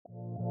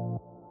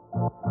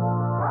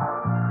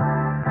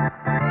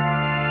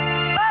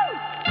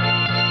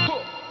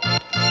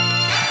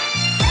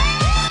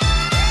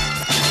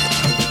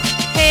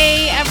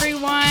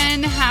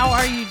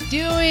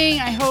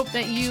listening. I hope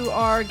that you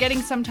are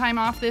getting some time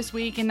off this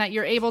week and that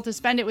you're able to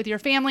spend it with your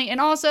family and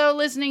also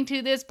listening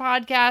to this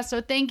podcast.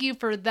 So thank you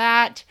for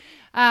that.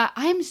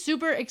 I'm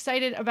super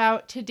excited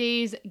about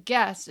today's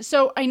guest.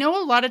 So I know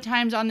a lot of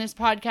times on this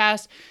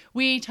podcast,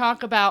 we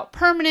talk about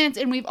permanence,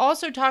 and we've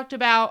also talked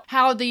about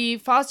how the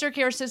foster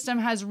care system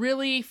has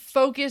really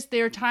focused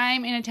their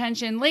time and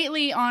attention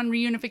lately on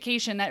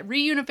reunification, that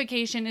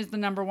reunification is the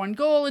number one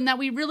goal, and that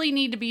we really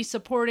need to be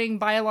supporting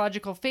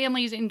biological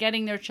families in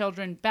getting their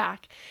children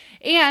back.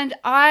 And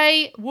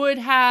I would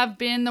have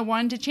been the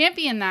one to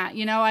champion that.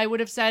 I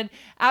would have said,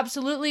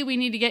 absolutely, we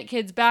need to get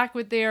kids back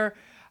with their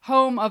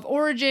home of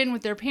origin,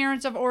 with their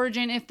parents of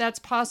origin, if that's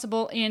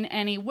possible in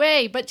any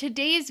way. But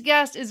today's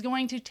guest is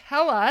going to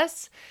tell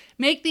us,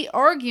 make the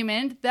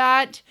argument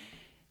that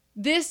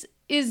this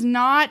is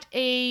not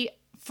a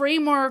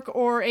framework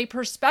or a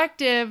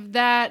perspective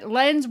that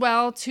lends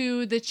well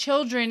to the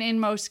children in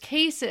most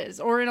cases,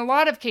 or in a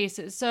lot of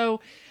cases.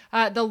 So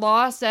the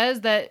law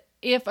says that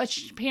if a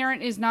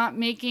parent is not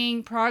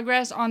making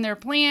progress on their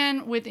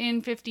plan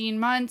within 15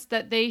 months,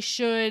 that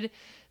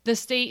the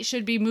state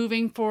should be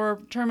moving for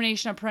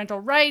termination of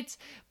parental rights.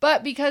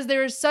 But because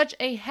there is such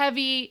a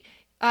heavy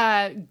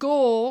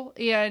goal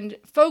and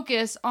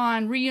focus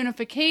on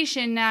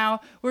reunification now,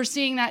 we're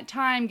seeing that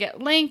time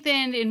get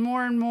lengthened, and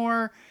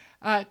more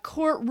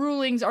court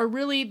rulings are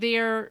really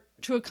there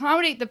to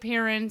accommodate the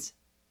parents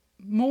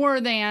more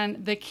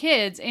than the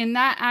kids. And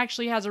that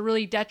actually has a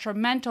really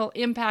detrimental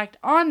impact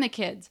on the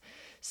kids.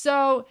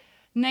 So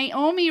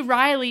Naomi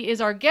Riley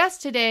is our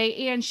guest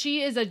today, and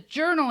she is a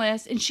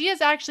journalist, and she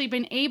has actually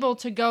been able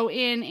to go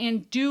in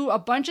and do a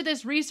bunch of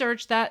this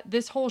research that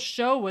this whole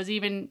show was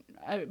even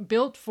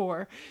built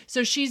for.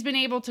 So she's been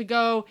able to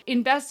go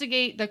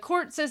investigate the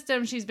court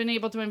system. She's been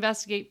able to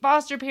investigate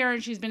foster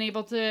parents. She's been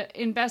able to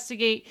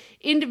investigate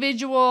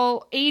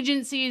individual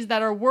agencies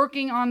that are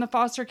working on the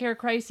foster care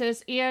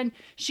crisis. And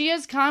she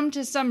has come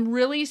to some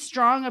really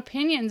strong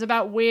opinions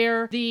about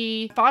where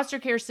the foster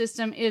care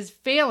system is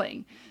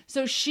failing.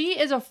 So she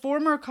is a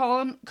former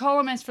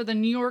columnist for the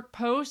New York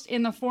Post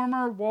and the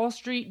former Wall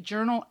Street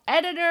Journal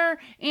editor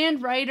and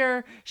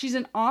writer. She's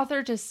an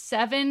author to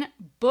 7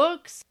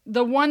 books.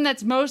 The one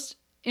that's most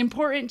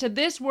important to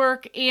this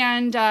work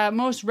and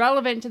most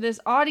relevant to this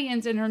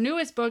audience in her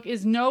newest book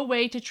is No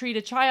Way to Treat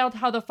a Child: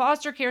 How the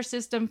Foster Care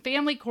System,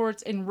 Family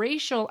Courts, and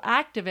Racial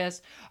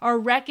Activists Are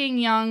Wrecking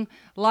Young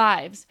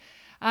Lives.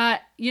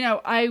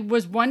 I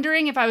was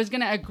wondering if I was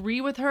going to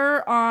agree with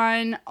her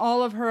on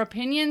all of her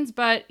opinions,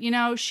 but,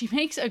 she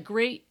makes a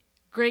great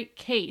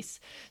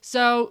case.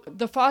 So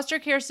the foster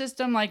care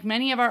system, like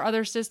many of our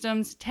other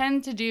systems,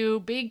 tend to do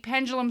big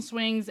pendulum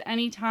swings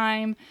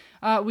anytime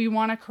we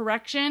want a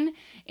correction.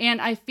 And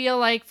I feel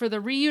like for the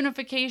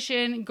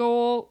reunification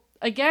goal,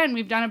 again,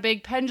 we've done a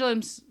big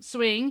pendulum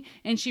swing,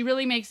 and she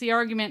really makes the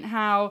argument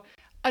how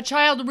a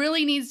child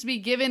really needs to be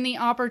given the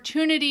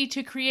opportunity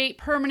to create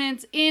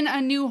permanence in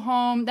a new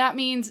home. That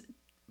means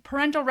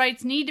parental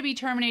rights need to be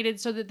terminated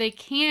so that they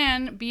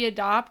can be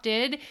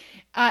adopted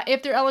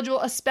if they're eligible,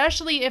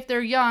 especially if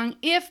they're young,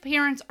 if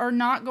parents are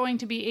not going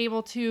to be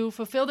able to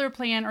fulfill their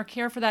plan or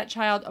care for that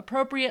child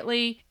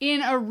appropriately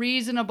in a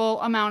reasonable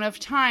amount of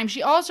time.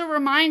 She also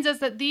reminds us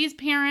that these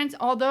parents,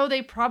 although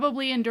they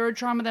probably endured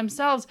trauma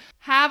themselves,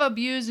 have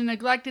abused and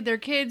neglected their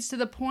kids to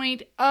the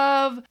point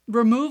of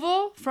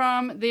removal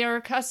from their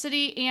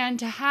custody, and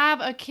to have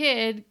a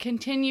kid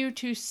continue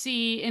to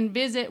see and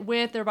visit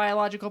with their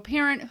biological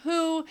parent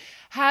who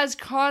has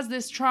caused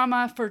this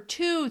trauma for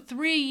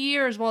 2-3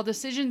 years while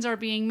decisions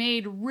are being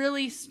made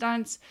really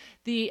stunts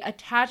the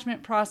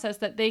attachment process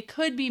that they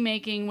could be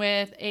making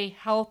with a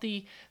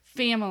healthy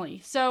family.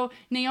 So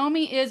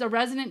Naomi is a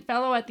resident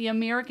fellow at the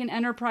American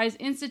Enterprise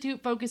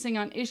Institute, focusing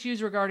on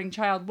issues regarding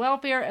child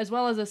welfare, as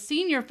well as a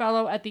senior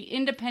fellow at the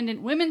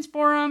Independent Women's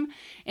Forum.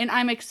 And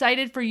I'm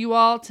excited for you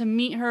all to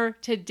meet her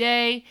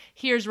today.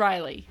 Here's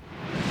Riley.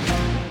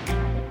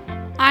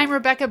 I'm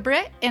Rebecca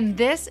Britt, and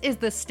this is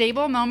the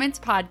Stable Moments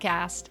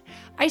Podcast.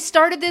 I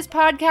started this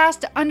podcast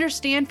to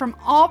understand from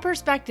all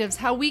perspectives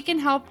how we can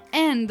help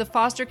end the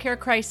foster care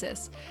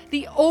crisis.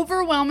 The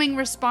overwhelming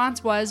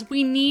response was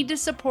we need to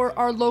support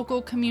our local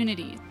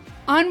communities.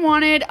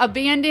 Unwanted,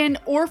 abandoned,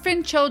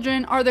 orphaned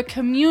children are the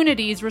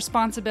community's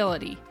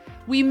responsibility.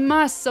 We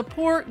must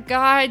support,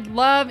 guide,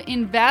 love,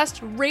 invest,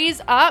 raise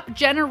up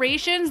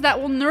generations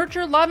that will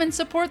nurture, love, and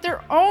support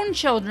their own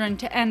children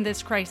to end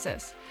this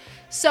crisis.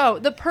 So,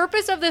 the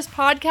purpose of this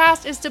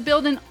podcast is to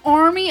build an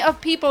army of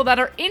people that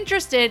are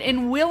interested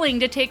and willing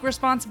to take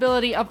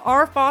responsibility of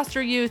our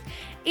foster youth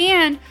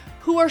and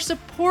who are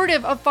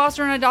supportive of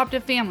foster and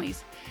adoptive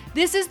families.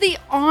 This is the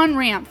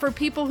on-ramp for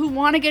people who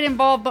want to get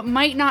involved but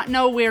might not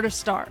know where to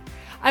start.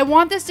 I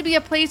want this to be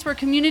a place where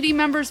community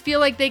members feel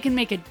like they can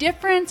make a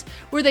difference,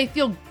 where they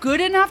feel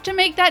good enough to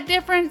make that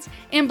difference,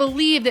 and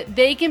believe that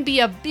they can be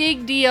a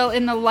big deal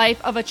in the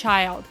life of a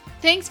child.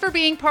 Thanks for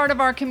being part of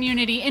our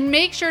community, and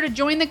make sure to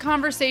join the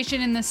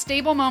conversation in the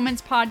Stable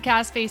Moments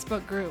Podcast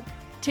Facebook group.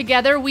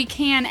 Together, we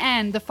can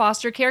end the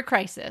foster care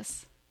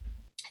crisis.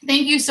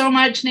 Thank you so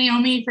much,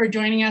 Naomi, for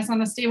joining us on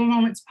the Stable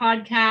Moments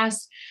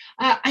Podcast.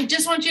 I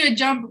just want you to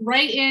jump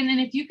right in. And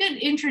if you could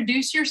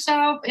introduce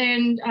yourself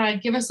and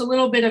give us a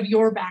little bit of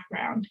your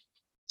background.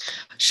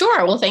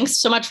 Sure. Well, thanks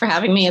so much for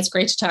having me. It's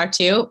great to talk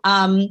to you.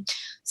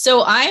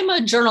 So I'm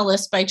a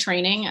journalist by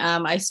training.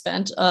 I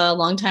spent a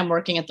long time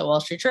working at the Wall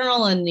Street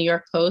Journal and New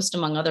York Post,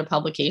 among other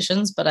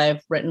publications, but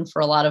I've written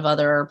for a lot of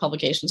other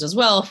publications as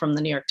well, from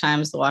the New York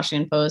Times, the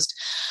Washington Post.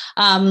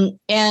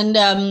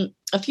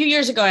 A few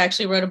years ago, I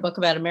actually wrote a book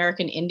about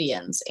American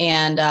Indians,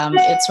 and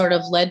it sort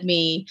of led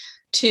me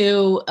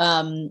to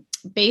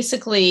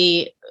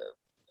basically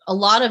a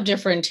lot of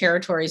different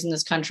territories in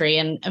this country,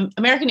 and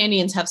American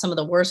Indians have some of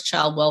the worst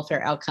child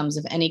welfare outcomes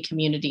of any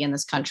community in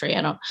this country.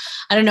 I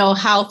don't know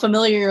how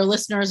familiar your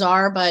listeners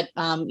are, but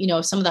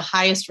some of the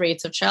highest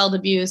rates of child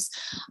abuse,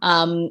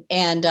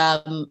 and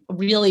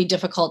really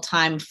difficult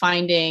time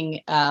finding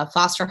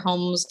foster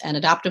homes and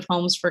adoptive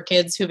homes for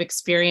kids who've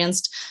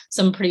experienced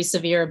some pretty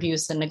severe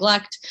abuse and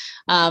neglect.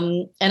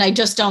 And I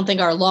just don't think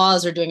our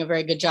laws are doing a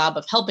very good job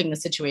of helping the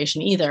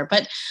situation either.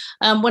 But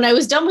when I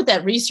was done with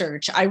that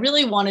research, I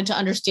really wanted to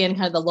understand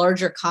kind of the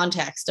larger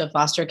context of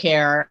foster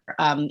care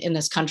in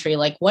this country.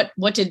 Like what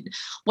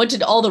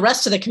did all the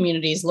rest of the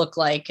communities look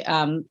like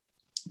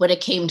when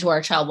it came to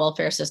our child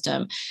welfare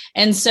system?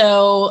 And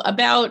so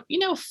about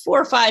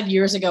 4 or 5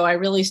 years ago, I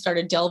really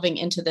started delving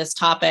into this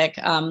topic.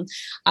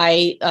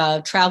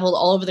 I traveled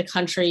all over the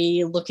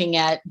country looking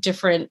at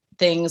different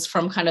things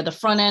from kind of the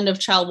front end of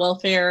child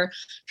welfare,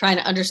 trying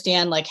to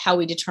understand like how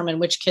we determine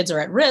which kids are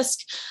at risk,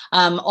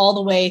 all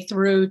the way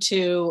through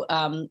to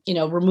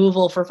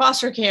removal for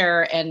foster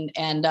care and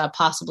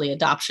possibly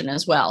adoption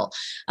as well.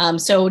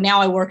 So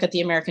now I work at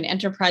the American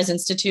Enterprise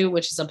Institute,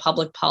 which is a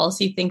public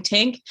policy think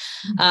tank.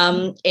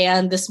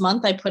 And this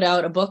month I put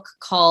out a book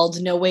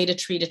called No Way to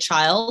Treat a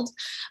Child.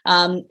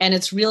 And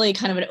it's really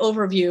kind of an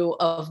overview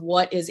of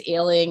what is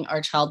ailing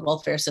our child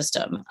welfare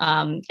system.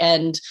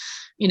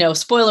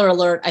 Spoiler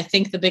alert, I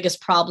think the biggest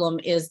problem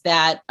is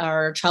that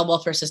our child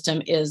welfare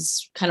system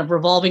is kind of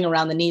revolving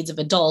around the needs of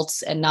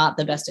adults and not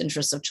the best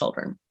interests of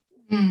children.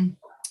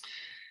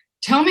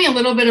 Tell me a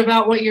little bit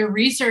about what your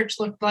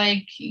research looked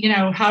like.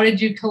 How did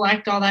you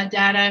collect all that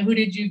data? Who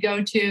did you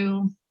go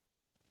to?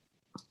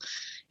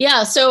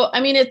 Yeah, so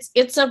I mean,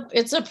 it's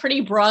a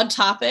pretty broad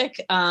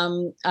topic.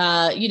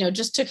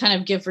 Just to kind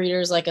of give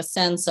readers like a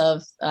sense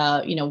of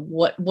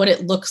what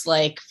it looks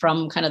like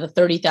from kind of the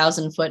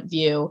 30,000 foot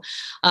view.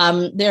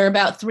 There are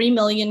about 3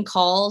 million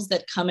calls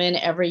that come in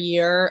every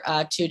year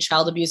to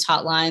child abuse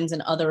hotlines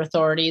and other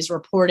authorities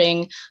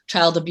reporting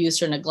child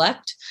abuse or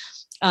neglect.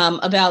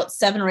 About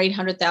 700,000 or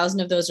 800,000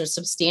 of those are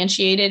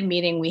substantiated,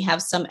 meaning we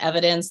have some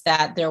evidence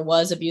that there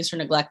was abuse or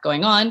neglect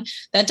going on.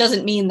 That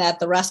doesn't mean that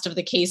the rest of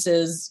the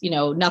cases,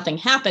 nothing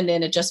happened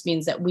in. It just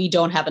means that we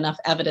don't have enough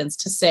evidence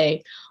to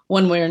say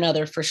one way or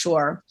another for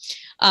sure.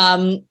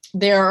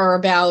 There are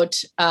about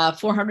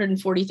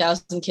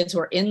 440,000 kids who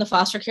are in the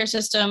foster care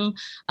system,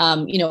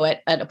 at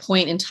a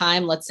point in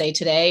time, let's say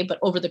today, but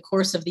over the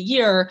course of the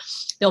year,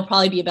 there'll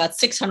probably be about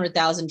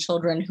 600,000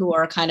 children who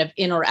are kind of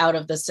in or out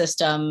of the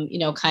system,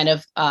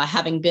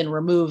 having been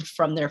removed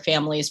from their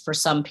families for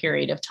some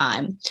period of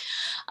time.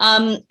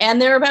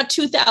 And there are about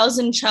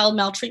 2,000 child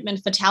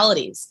maltreatment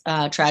fatalities,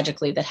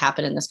 tragically, that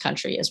happen in this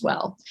country as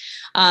well.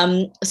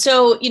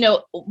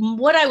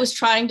 What I was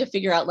trying to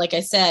figure out, like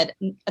I said,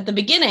 at the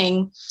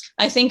beginning,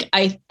 I think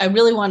I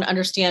really want to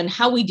understand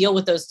how we deal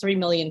with those 3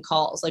 million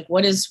calls. Like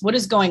what is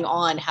going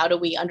on? How do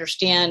we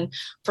understand,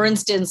 for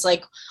instance,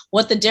 like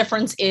what the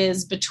difference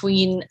is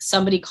between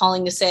somebody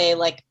calling to say,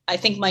 like, I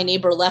think my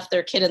neighbor left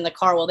their kid in the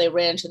car while they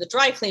ran to the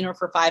dry cleaner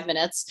for 5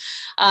 minutes.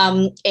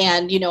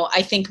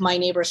 I think my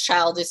neighbor's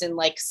child is in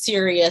like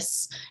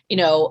serious,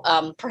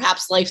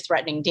 perhaps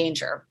life-threatening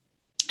danger.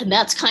 And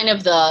that's kind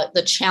of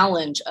the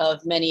challenge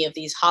of many of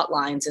these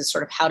hotlines, is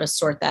sort of how to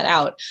sort that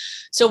out.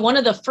 So one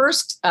of the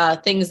first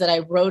things that I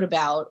wrote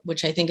about,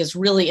 which I think is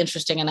really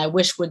interesting and I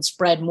wish would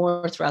spread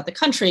more throughout the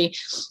country,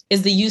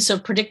 is the use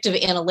of predictive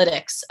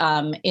analytics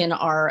in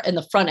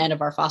the front end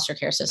of our foster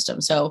care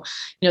system. So,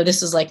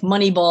 this is like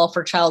Moneyball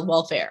for child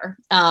welfare.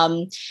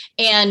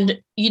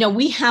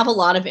 We have a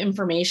lot of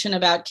information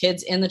about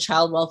kids in the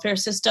child welfare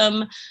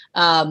system.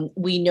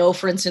 We know,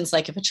 for instance,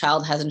 like if a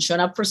child hasn't shown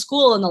up for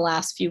school in the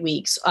last few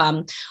weeks,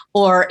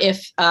 or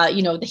if,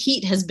 the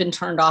heat has been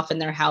turned off in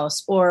their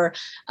house, or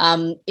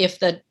if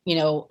the,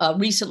 a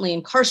recently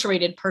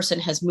incarcerated person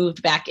has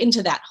moved back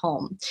into that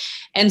home.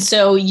 And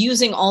so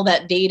using all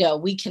that data,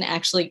 we can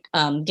actually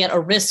get a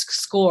risk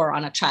score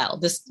on a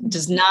child. This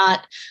does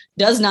not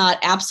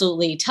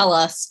absolutely tell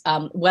us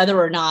whether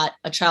or not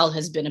a child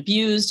has been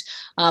abused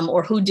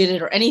or who did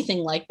it or anything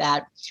like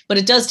that. But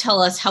it does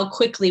tell us how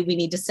quickly we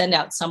need to send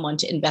out someone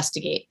to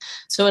investigate.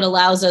 So it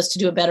allows us to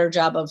do a better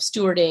job of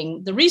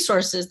stewarding the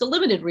resources, the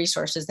limited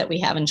resources that we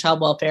have in child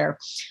welfare,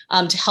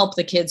 to help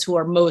the kids who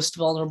are most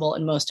vulnerable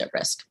and most at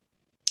risk.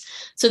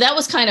 So that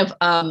was kind of,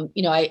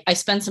 I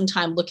spent some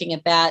time looking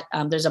at that.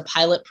 There's a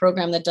pilot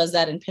program that does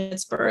that in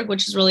Pittsburgh,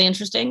 which is really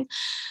interesting.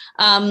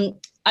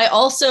 I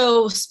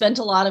also spent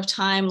a lot of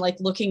time like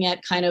looking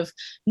at kind of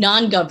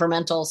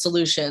non-governmental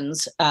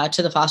solutions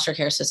to the foster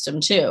care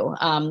system too.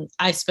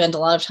 I spent a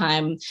lot of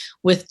time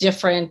with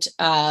different,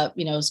 kind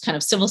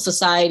of civil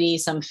society,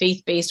 some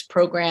faith-based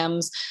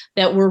programs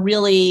that were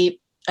really,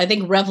 I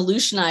think,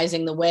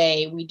 revolutionizing the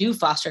way we do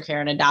foster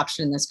care and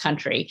adoption in this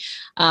country.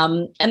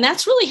 And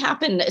that's really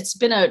happened. It's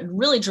been a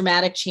really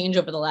dramatic change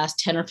over the last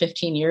 10 or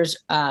 15 years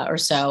or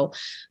so,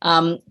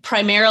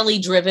 primarily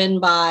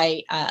driven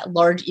by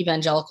large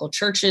evangelical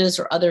churches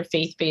or other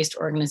faith-based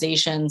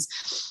organizations.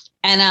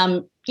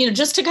 And,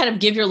 just to kind of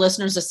give your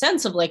listeners a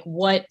sense of like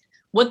what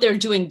they're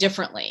doing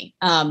differently.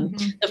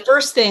 The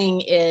first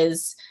thing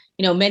is,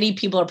 many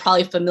people are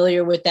probably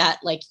familiar with that.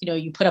 Like,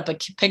 you put up a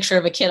picture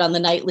of a kid on the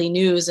nightly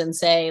news and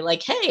say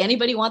like, hey,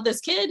 anybody want this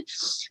kid?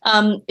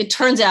 It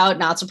turns out,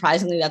 not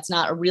surprisingly, that's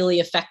not a really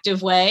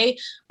effective way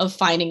of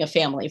finding a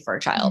family for a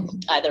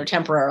child, either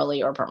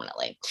temporarily or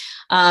permanently.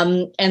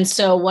 And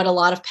so what a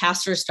lot of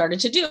pastors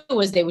started to do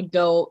was they would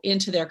go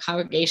into their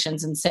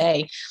congregations and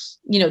say,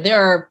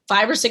 there are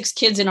 5 or 6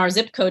 kids in our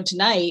zip code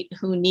tonight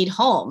who need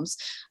homes.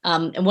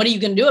 And what are you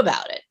going to do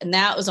about it? And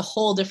that was a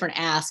whole different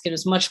ask. It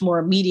was much more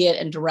immediate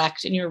and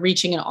direct, and you're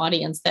reaching an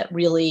audience that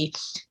really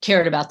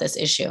cared about this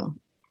issue.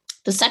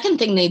 The second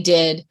thing they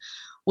did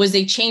was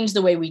they changed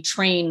the way we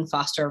train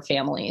foster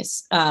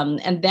families.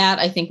 And that,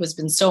 I think, has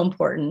been so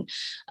important.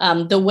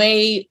 The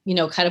way,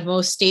 kind of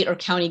most state or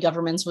county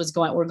governments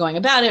were going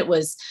about it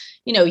was,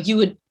 you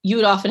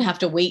would often have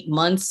to wait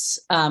months,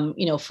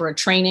 for a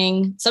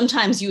training.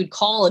 Sometimes you would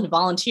call and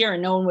volunteer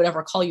and no one would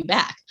ever call you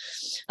back.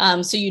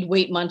 So you'd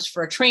wait months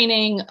for a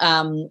training.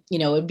 It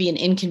would be an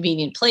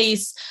inconvenient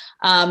place.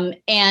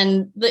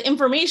 And the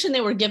information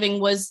they were giving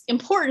was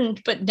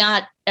important, but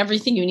not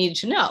everything you needed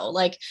to know.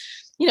 Like,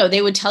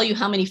 they would tell you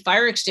how many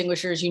fire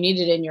extinguishers you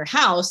needed in your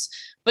house,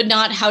 but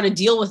not how to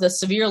deal with a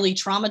severely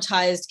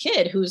traumatized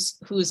kid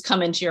who's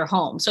come into your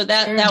home. So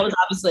that was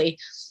obviously,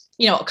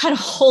 kind of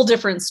a whole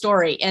different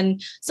story.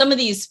 And some of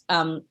these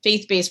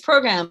faith-based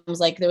programs,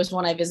 like there was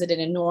one I visited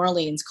in New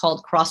Orleans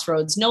called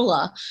Crossroads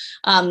NOLA,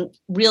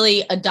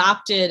 really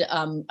adopted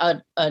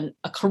a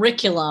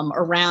curriculum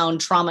around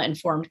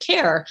trauma-informed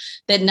care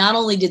that not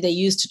only did they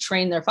use to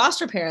train their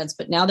foster parents,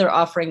 but now they're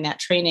offering that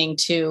training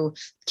to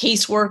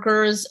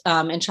caseworkers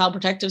and child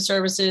protective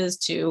services,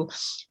 to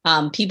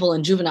people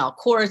in juvenile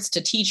courts,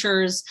 to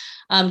teachers,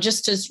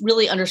 just to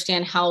really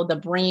understand how the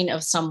brain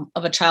of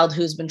a child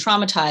who's been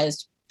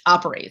traumatized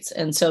operates.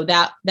 And so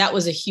that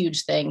was a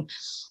huge thing.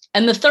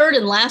 And the third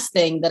and last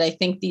thing that I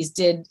think these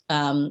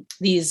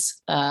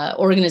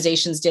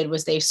organizations did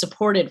was they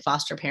supported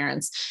foster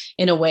parents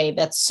in a way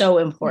that's so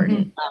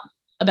important.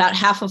 About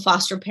half of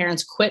foster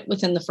parents quit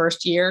within the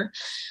first year.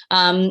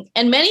 And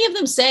many of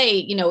them say,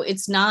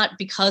 it's not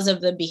because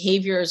of the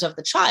behaviors of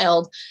the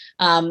child.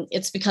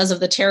 It's because of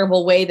the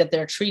terrible way that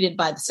they're treated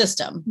by the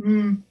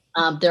system.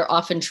 They're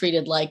often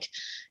treated like,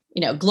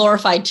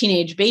 glorified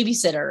teenage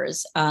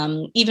babysitters.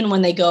 Even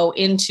when they go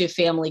into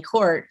family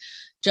court,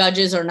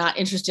 judges are not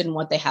interested in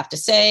what they have to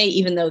say,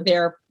 even though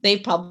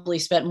they've probably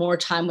spent more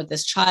time with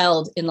this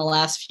child in the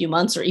last few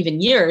months or even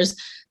years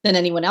than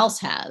anyone else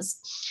has.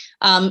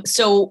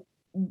 So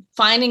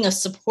finding a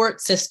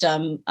support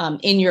system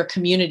in your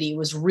community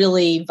was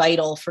really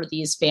vital for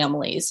these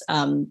families.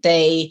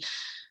 They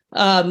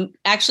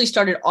actually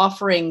started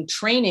offering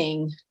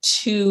training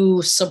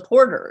to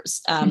supporters.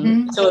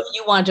 So if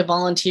you want to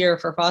volunteer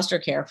for foster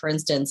care, for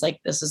instance, like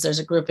there's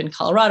a group in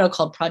Colorado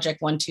called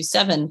Project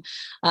 127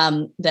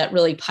 that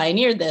really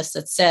pioneered this,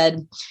 that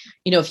said,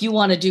 if you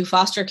want to do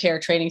foster care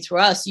training through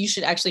us, you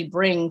should actually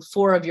bring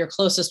 4 of your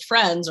closest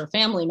friends or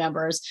family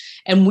members,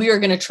 and we are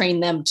going to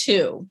train them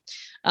too.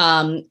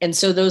 And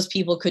so those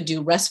people could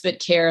do respite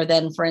care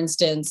then, for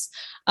instance,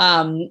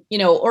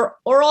 or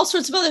all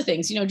sorts of other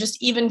things,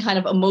 just even kind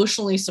of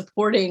emotionally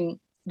supporting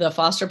the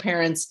foster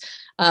parents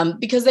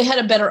because they had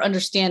a better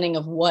understanding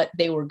of what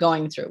they were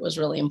going through was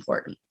really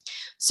important.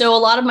 So a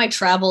lot of my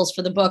travels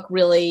for the book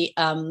really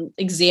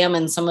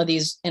examine some of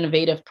these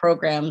innovative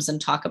programs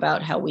and talk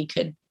about how we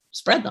could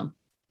spread them.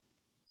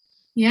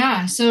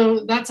 Yeah,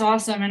 so that's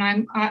awesome.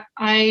 And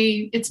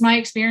it's my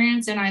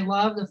experience, and I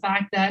love the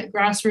fact that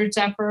grassroots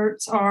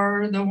efforts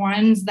are the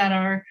ones that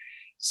are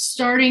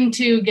starting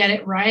to get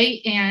it right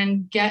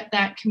and get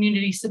that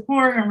community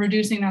support and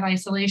reducing that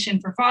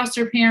isolation for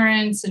foster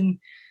parents, and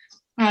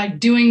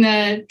doing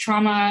the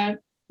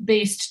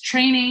trauma-based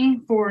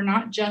training for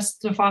not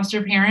just the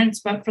foster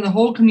parents, but for the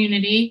whole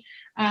community,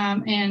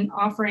 and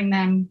offering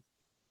them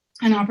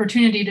an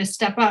opportunity to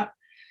step up.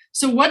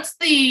 So what's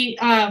the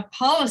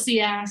policy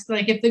ask?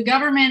 Like, if the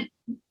government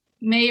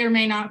may or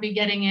may not be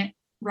getting it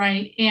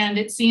right, and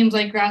it seems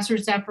like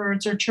grassroots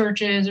efforts or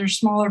churches or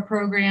smaller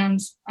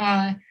programs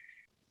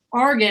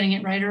are getting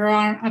it right or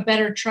are on a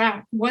better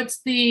track,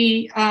 what's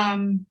the,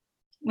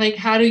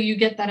 how do you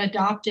get that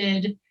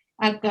adopted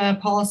at the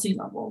policy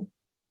level?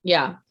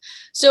 Yeah.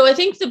 So I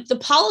think the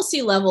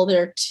policy level,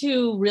 there are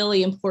 2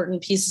 really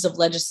important pieces of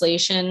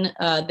legislation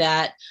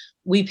that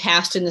we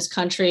passed in this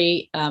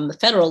country, the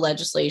federal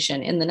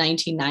legislation in the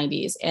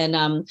 1990s.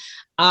 And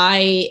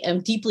I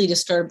am deeply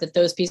disturbed that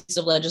those pieces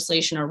of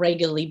legislation are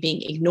regularly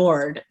being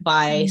ignored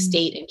by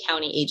state and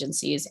county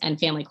agencies and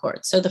family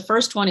courts. So the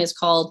first one is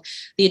called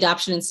the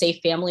Adoption and Safe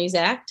Families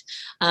Act.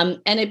 And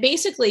it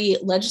basically,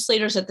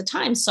 legislators at the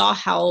time saw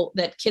how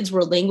that kids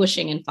were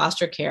languishing in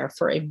foster care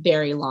for a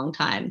very long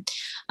time.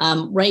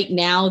 Right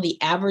now,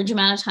 the average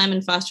amount of time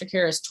in foster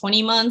care is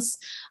 20 months.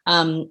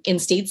 In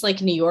states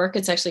like New York,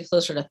 it's actually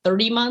closer to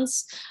 30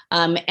 months.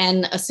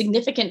 And a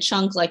significant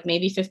chunk, like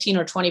maybe 15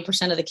 or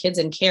 20% of the kids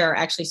in care, are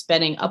actually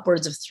spending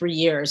upwards of 3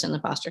 years in the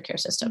foster care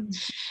system.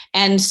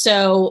 And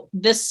so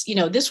this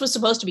was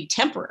supposed to be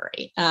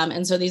temporary.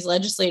 And so these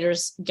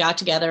legislators got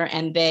together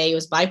and it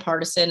was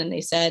bipartisan, and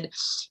they said,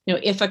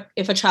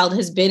 if a child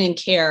has been in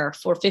care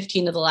for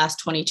 15 of the last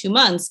 22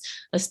 months,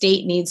 a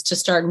state needs to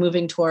start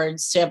moving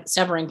towards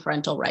severing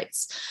parental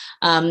rights.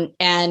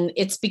 And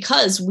it's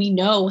because we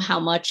know how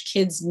much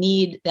kids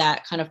need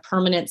that kind of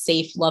permanent,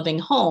 safe, loving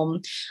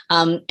home,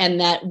 and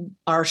that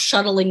are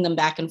shuttling them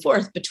back and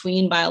forth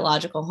between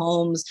biological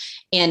homes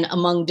and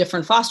among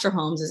different foster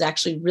homes is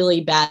actually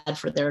really bad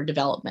for their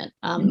development,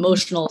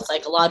 emotional,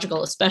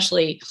 psychological,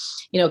 especially,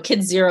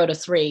 kids 0 to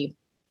 3.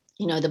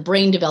 The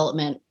brain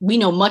development, we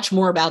know much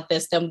more about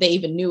this than they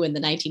even knew in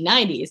the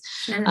 1990s,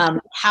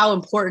 how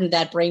important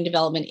that brain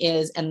development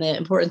is, and the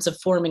importance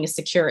of forming a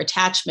secure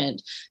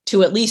attachment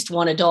to at least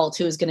one adult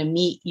who is going to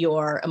meet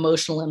your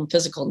emotional and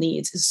physical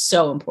needs is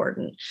so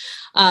important.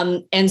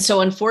 And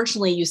so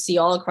unfortunately, you see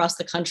all across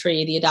the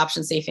country, the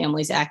Adoption Safe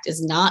Families Act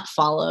is not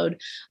followed.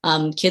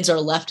 Kids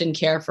are left in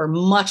care for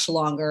much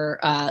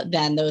longer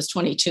than those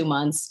 22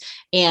 months.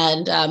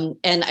 And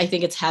I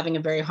think it's having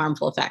a very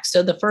harmful effect.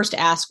 So the first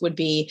ask would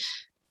be,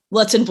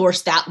 let's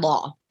enforce that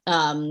law.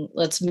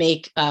 Let's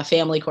make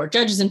family court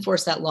judges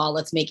enforce that law.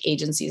 Let's make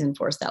agencies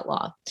enforce that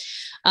law.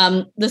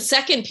 The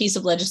second piece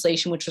of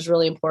legislation, which was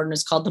really important,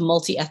 is called the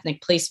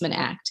Multi-Ethnic Placement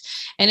Act.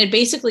 And it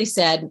basically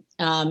said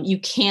you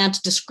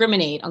can't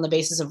discriminate on the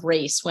basis of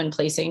race when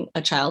placing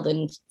a child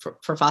in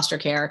for foster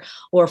care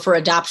or for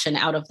adoption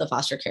out of the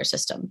foster care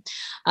system.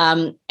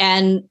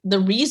 And the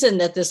reason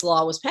that this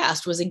law was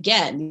passed was,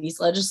 again, these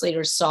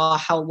legislators saw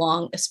how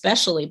long,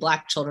 especially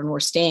Black children, were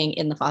staying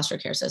in the foster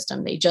care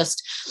system. They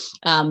just,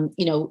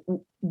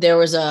 there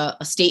was a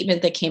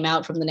statement that came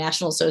out from the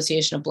National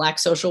Association of Black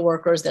Social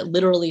Workers that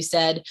literally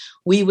said,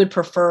 we would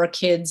prefer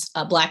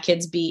Black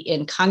kids be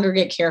in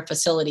congregate care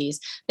facilities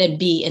than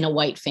be in a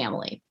white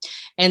family.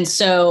 And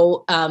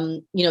so,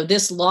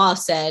 this law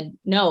said,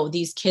 no,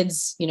 these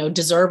kids,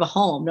 deserve a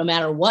home no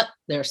matter what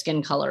their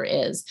skin color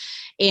is.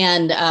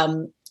 And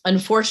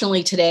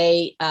unfortunately,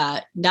 today,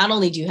 not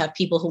only do you have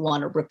people who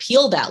want to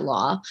repeal that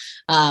law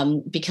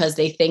because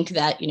they think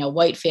that,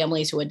 white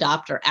families who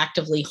adopt are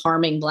actively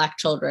harming Black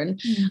children,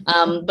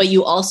 but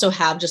you also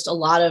have just a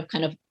lot of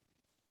kind of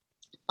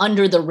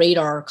under the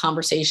radar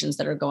conversations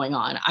that are going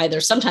on,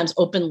 either sometimes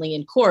openly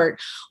in court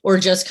or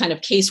just kind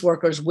of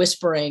caseworkers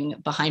whispering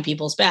behind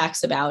people's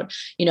backs about,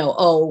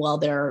 oh, well,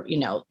 they're,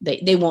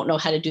 they won't know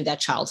how to do that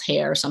child's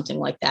hair or something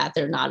like that.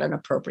 They're not an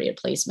appropriate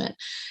placement.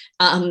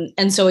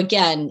 And so,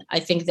 again, I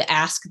think the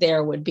ask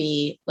there would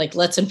be like,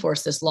 let's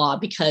enforce this law,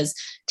 because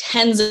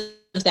tens of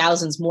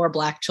thousands more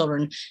Black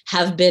children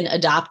have been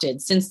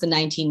adopted since the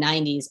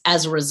 1990s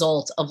as a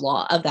result of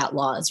that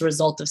law, as a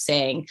result of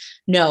saying,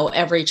 no,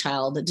 every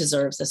child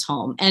deserves this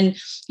home. And,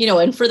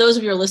 and for those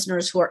of your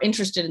listeners who are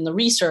interested in the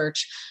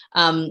research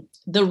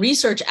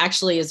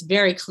actually is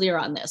very clear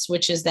on this,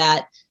 which is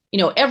that,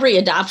 every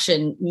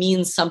adoption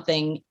means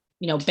something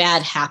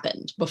bad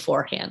happened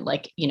beforehand.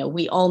 Like,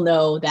 we all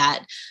know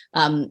that,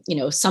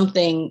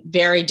 something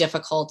very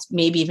difficult,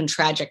 maybe even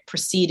tragic,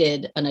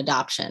 preceded an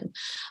adoption.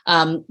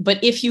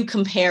 But if you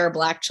compare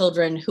Black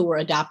children who were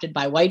adopted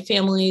by white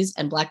families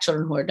and Black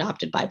children who were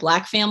adopted by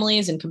Black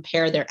families and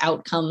compare their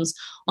outcomes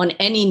on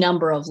any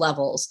number of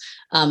levels,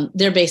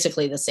 they're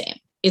basically the same.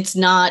 It's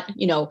not,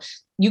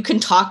 you can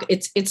talk,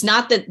 it's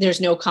not that there's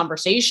no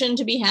conversation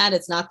to be had.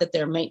 It's not that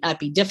there might not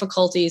be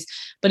difficulties,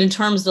 but in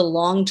terms of the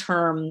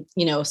long-term,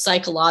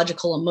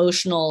 psychological,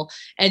 emotional,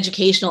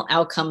 educational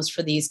outcomes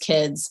for these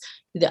kids,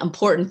 the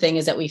important thing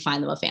is that we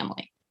find them a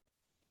family.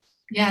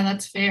 Yeah,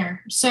 that's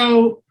fair.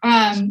 So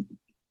you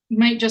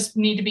might just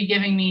need to be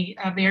giving me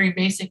a very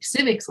basic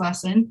civics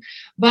lesson,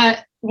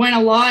 but when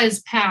a law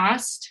is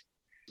passed,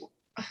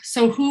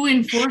 so who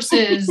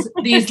enforces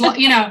these, I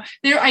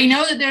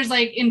know that there's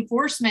like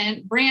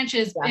enforcement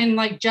branches and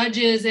like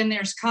judges and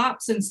there's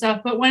cops and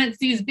stuff, but when it's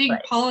these big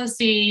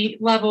policy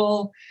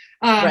level,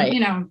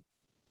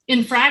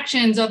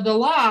 infractions of the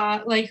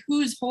law, like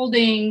who's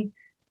holding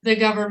the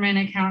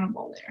government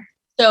accountable there?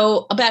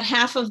 So about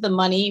half of the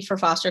money for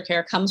foster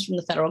care comes from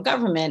the federal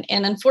government.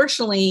 And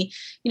unfortunately,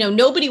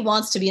 nobody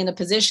wants to be in a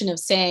position of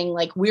saying,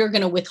 like, we're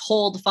going to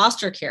withhold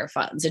foster care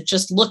funds. It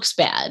just looks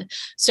bad.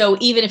 So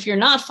even if you're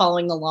not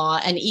following the law,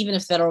 and even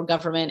if federal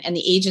government and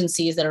the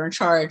agencies that are in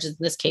charge, in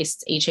this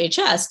case, it's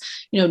HHS,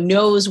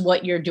 knows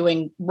what you're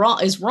doing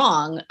is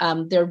wrong,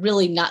 they're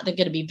really not, they're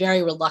going to be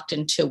very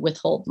reluctant to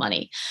withhold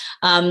money.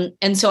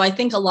 And so I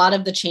think a lot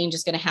of the change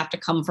is going to have to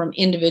come from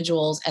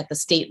individuals at the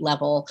state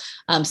level,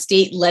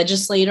 state legislators,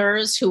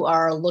 legislators who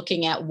are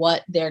looking at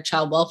what their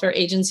child welfare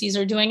agencies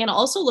are doing and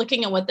also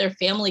looking at what their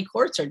family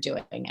courts are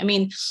doing. I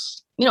mean,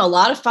 a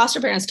lot of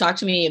foster parents talk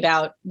to me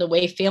about the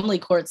way family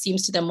court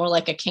seems to them more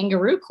like a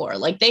kangaroo court.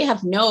 Like they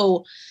have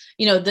no,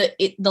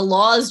 the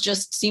laws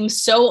just seem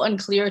so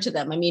unclear to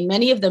them. I mean,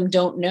 many of them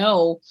don't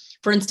know,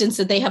 for instance,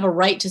 that they have a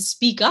right to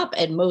speak up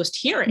at most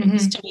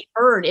hearings, to be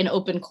heard in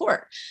open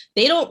court.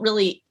 They don't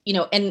really,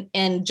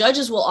 and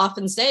judges will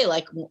often say,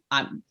 like,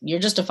 you're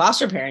just a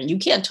foster parent, you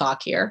can't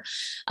talk here.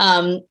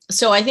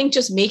 So I think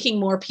just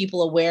making more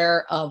people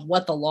aware of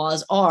what the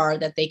laws are,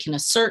 that they can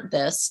assert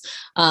this,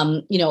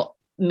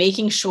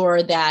 making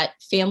sure that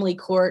family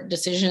court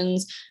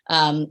decisions,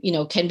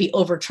 can be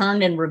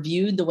overturned and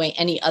reviewed the way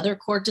any other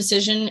court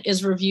decision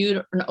is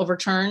reviewed and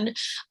overturned,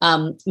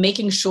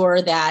 making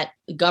sure that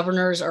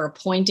governors are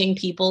appointing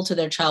people to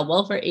their child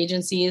welfare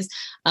agencies,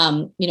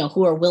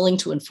 who are willing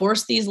to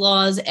enforce these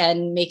laws,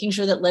 and making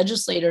sure that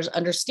legislators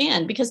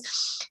understand, because,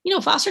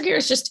 foster care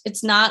is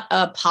it's not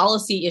a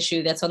policy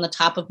issue that's on the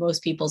top of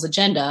most people's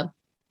agenda,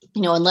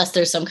 unless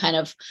there's some kind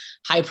of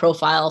high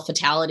profile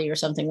fatality or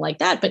something like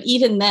that. But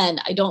even then,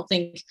 I don't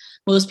think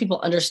most people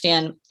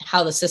understand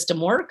how the system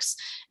works.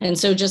 And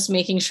so just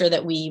making sure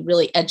that we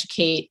really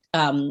educate,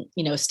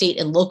 state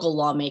and local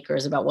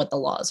lawmakers about what the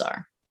laws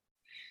are.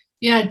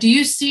 Yeah. Do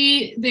you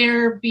see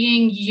there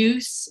being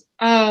use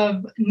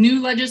of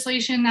new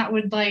legislation that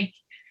would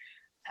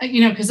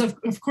because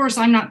of course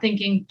I'm not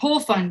thinking pull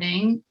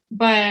funding,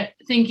 but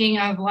thinking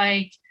of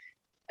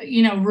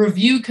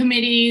review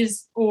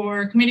committees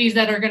or committees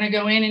that are going to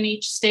go in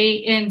each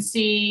state and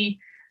see,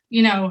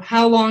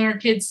 how long are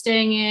kids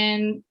staying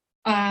in,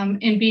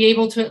 and be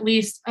able to at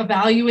least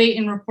evaluate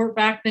and report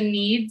back the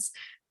needs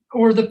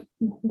or the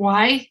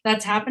why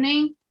that's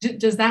happening.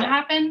 Does that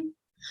happen?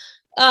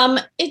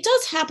 It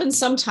does happen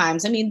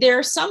sometimes. I mean, there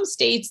are some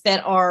states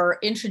that are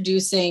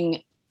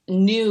introducing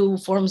new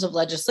forms of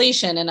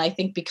legislation, and I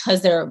think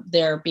because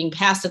they're being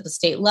passed at the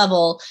state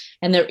level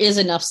and there is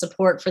enough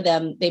support for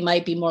them, they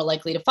might be more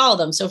likely to follow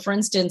them. So for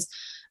instance,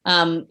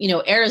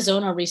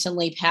 Arizona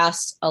recently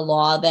passed a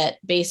law that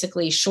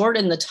basically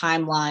shortened the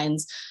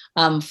timelines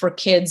for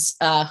kids,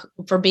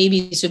 for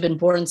babies who've been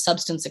born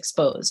substance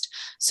exposed.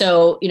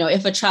 So,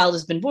 if a child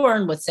has been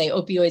born with, say,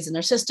 opioids in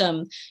their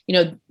system,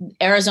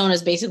 Arizona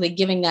is basically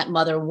giving that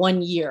mother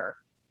 1 year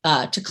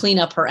to clean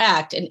up her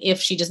act. And if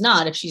she's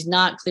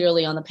not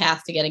clearly on the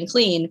path to getting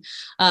clean,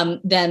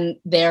 then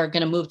they're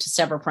going to move to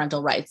sever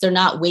parental rights. They're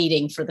not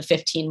waiting for the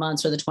 15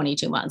 months or the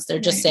 22 months. They're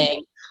just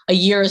saying a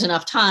year is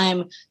enough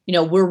time.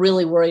 We're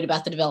really worried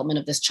about the development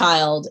of this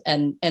child.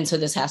 And so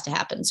this has to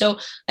happen. So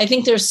I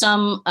think there's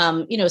some,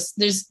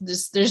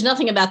 there's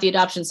nothing about the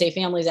Adoption Safe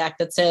Families Act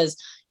that says,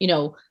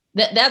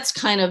 that's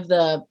kind of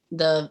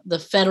the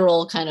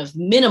federal kind of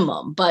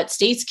minimum, but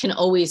states can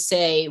always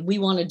say, we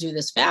want to do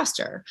this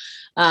faster.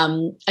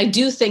 I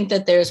do think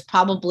that there's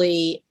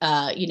probably,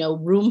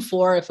 room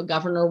for, if a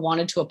governor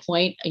wanted to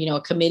appoint,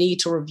 a committee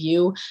to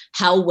review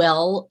how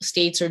well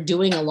states are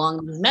doing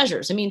along these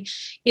measures. I mean,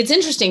 it's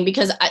interesting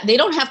because they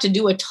don't have to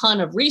do a ton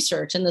of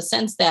research in the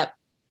sense that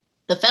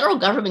the federal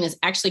government is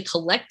actually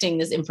collecting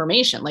this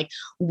information. Like,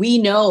 we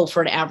know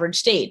for an average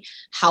state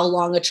how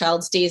long a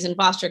child stays in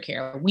foster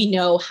care. We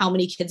know how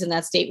many kids in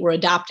that state were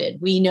adopted.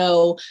 We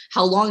know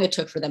how long it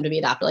took for them to be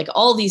adopted. Like,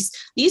 all these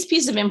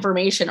pieces of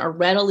information are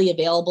readily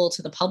available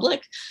to the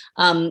public.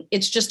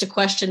 It's just a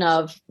question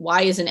of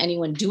why isn't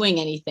anyone doing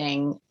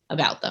anything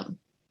about them?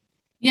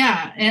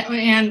 Yeah.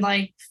 And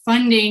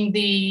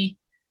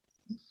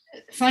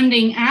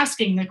funding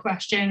asking the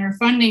question or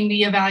funding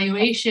the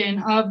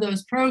evaluation of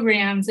those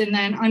programs, and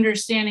then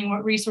understanding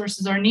what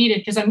resources are needed,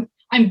 because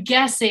I'm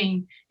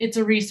guessing it's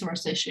a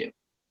resource issue.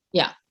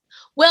 Yeah.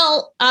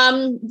 Well,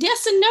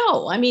 yes and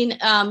no. I mean,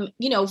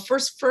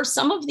 for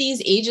some of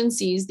these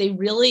agencies, they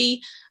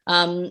really,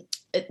 probably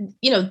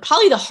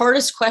the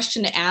hardest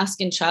question to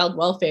ask in child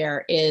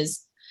welfare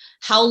is,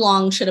 how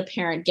long should a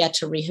parent get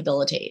to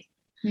rehabilitate?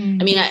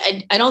 I mean,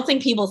 I don't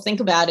think people think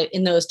about it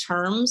in those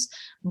terms,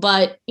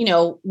 but,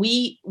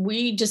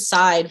 we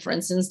decide, for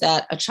instance,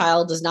 that a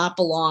child does not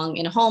belong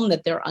in a home,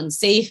 that they're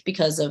unsafe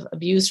because of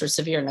abuse or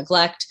severe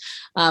neglect.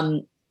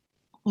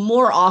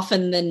 More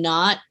often than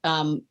not,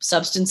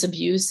 substance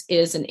abuse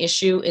is an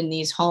issue in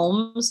these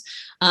homes.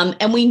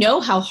 And we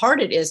know how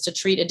hard it is to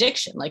treat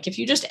addiction. Like, if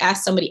you just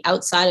ask somebody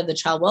outside of the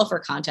child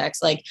welfare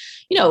context, like,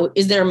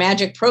 is there a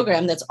magic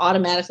program that's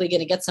automatically going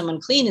to get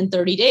someone clean in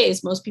 30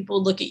 days? Most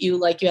people look at you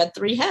like you had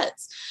 3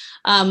 heads.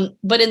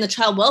 But in the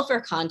child welfare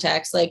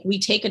context, like, we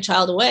take a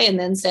child away and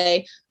then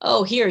say,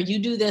 oh, here, you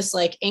do this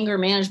like anger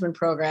management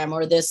program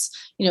or this,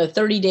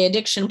 30-day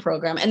addiction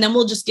program, and then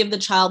we'll just give the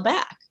child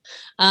back.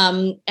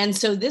 And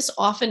so this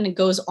often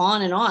goes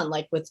on and on,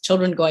 like with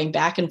children going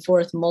back and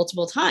forth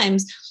multiple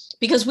times,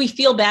 because we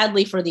feel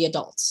badly for the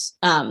adults.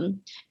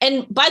 And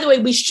by the way,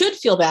 we should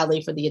feel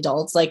badly for the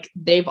adults. Like,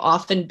 they've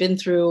often been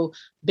through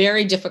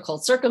very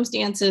difficult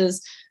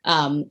circumstances.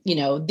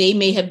 They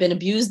may have been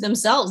abused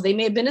themselves. They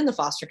may have been in the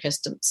foster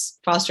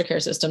care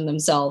system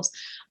themselves.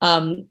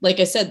 Like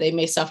I said, they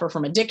may suffer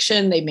from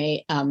addiction. They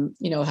may,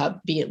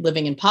 be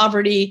living in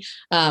poverty,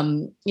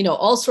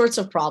 all sorts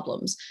of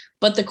problems.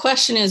 But the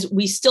question is,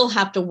 we still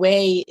have to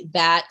weigh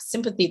that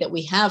sympathy that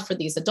we have for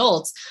these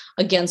adults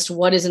against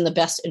what is in the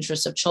best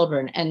interest of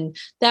children. And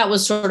that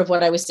was sort of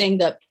what I was saying,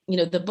 that,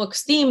 the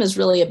book's theme is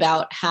really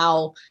about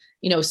how,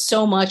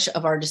 so much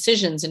of our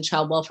decisions in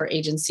child welfare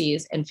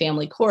agencies and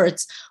family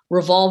courts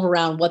revolve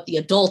around what the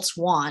adults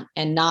want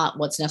and not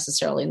what's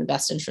necessarily in the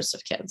best interest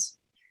of kids.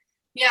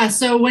 Yeah.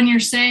 So when you're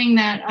saying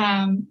that,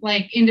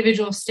 like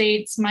individual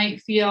states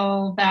might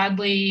feel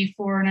badly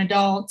for an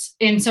adult,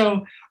 and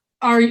so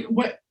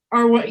what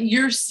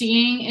you're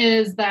seeing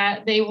is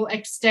that they will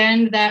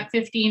extend that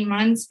 15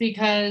 months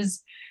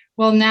because,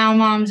 well, now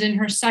mom's in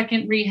her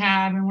second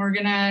rehab and we're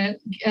going to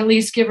at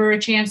least give her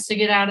a chance to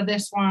get out of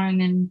this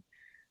one. And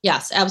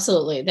yes,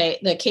 absolutely.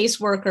 The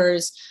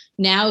caseworkers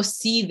now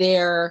see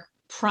their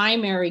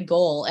primary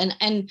goal,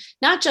 and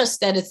not just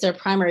that it's their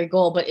primary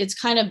goal, but it's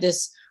kind of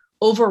this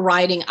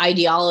overriding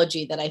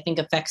ideology that I think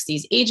affects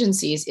these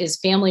agencies is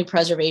family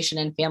preservation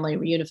and family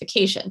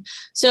reunification.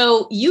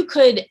 So you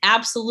could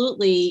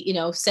absolutely,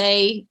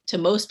 say to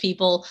most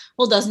people,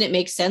 well, doesn't it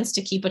make sense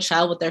to keep a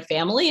child with their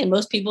family? And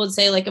most people would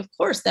say, like, of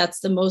course, that's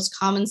the most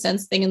common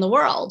sense thing in the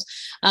world.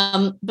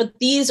 But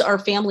these are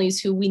families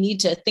who we need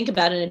to think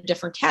about in a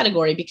different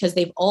category because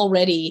they've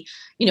already,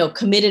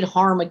 committed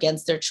harm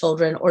against their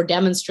children or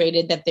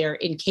demonstrated that they're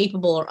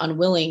incapable or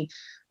unwilling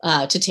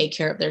to take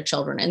care of their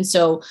children. And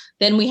so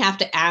then we have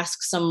to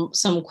ask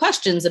some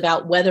questions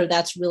about whether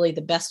that's really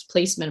the best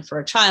placement for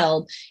a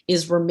child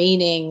is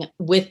remaining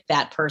with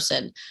that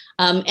person.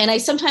 And I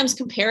sometimes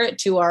compare it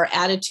to our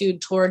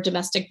attitude toward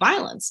domestic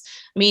violence.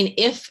 I mean,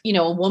 if,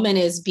 a woman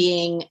is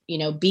being,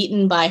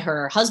 beaten by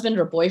her husband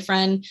or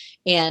boyfriend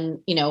and,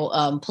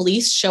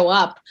 police show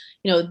up,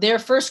 their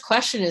first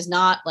question is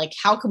not like,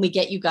 how can we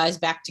get you guys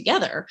back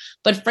together?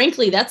 But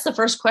frankly, that's the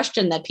first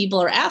question that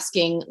people are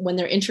asking when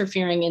they're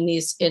intervening in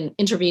these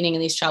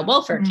child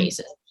welfare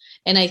cases.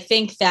 And I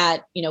think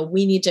that,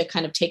 we need to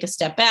kind of take a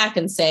step back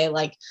and say,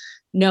 like,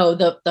 no,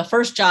 the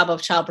first job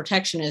of child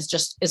protection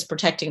is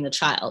protecting the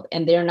child.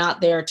 And they're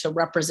not there to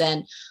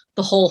represent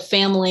the whole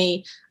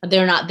family.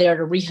 They're not there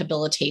to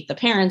rehabilitate the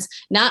parents.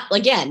 Not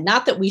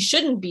that we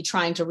shouldn't be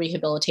trying to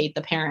rehabilitate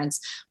the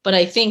parents, but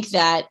I think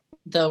that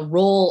the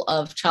role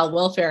of child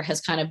welfare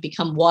has kind of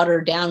become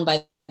watered down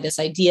by this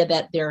idea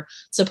that they're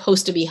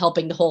supposed to be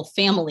helping the whole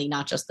family,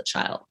 not just the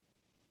child.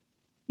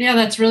 Yeah,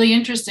 that's really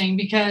interesting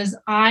because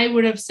I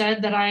would have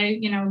said that I,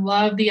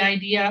 love the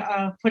idea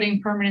of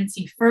putting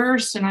permanency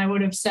first. And I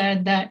would have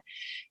said that,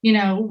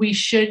 we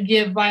should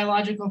give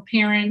biological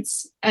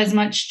parents as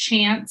much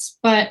chance.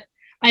 But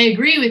I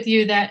agree with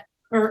you that,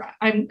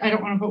 I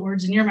don't want to put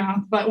words in your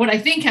mouth, but what I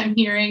think I'm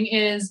hearing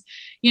is,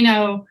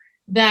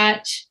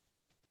 that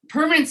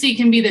permanency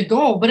can be the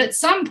goal, but at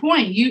some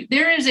point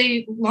there is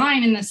a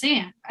line in the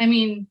sand. I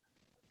mean,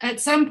 at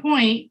some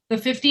point, the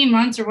 15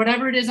 months or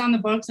whatever it is on the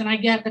books, and I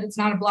get that it's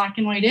not a black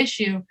and white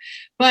issue,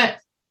 but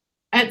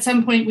at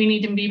some point we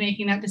need to be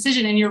making that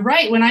decision. And you're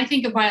right. When I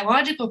think of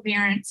biological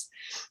parents,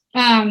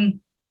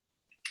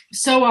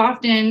 so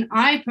often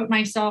I put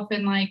myself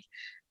in like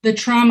the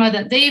trauma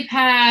that they've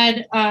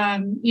had,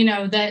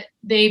 that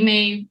they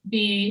may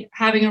be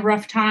having a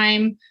rough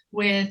time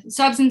with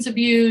substance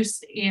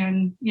abuse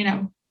and,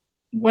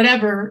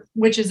 whatever,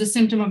 which is a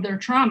symptom of their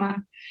trauma.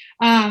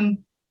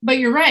 But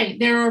you're right.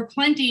 There are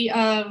plenty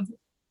of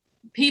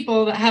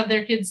people that have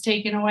their kids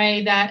taken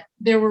away that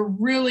there were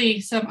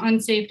really some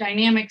unsafe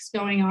dynamics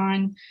going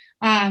on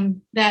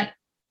that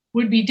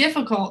would be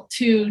difficult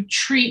to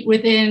treat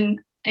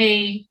within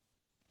a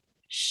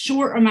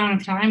short amount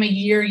of time, a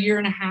year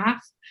and a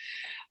half.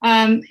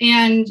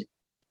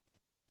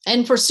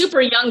 And for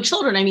super young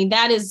children, I mean,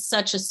 that is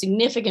such a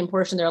significant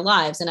portion of their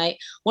lives. And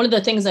one of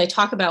the things I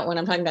talk about when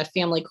I'm talking about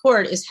family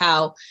court is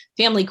how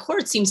family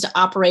court seems to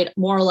operate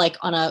more like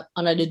on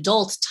an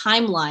adult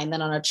timeline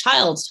than on a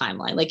child's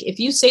timeline. Like if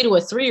you say to a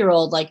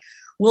 3-year-old, like,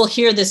 we'll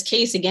hear this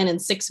case again in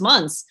 6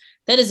 months,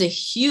 that is a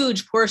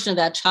huge portion of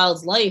that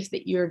child's life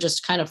that you're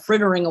just kind of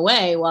frittering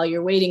away while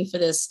you're waiting for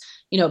this,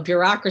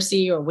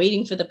 bureaucracy or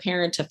waiting for the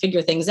parent to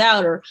figure things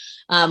out or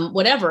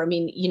whatever. I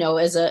mean,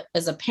 as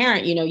a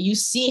parent, you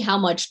see how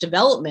much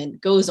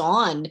development goes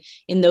on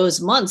in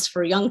those months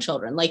for young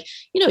children. Like,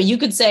 you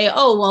could say,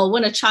 oh, well,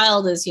 when a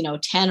child is,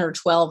 10 or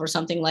 12 or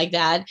something like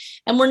that,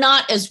 and we're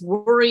not as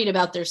worried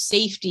about their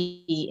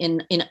safety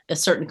in a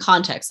certain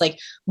context. Like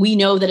we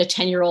know that a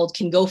 10-year-old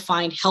can go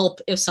find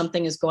help if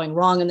something is going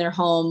wrong in their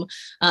home.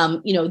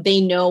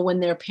 They know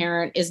when their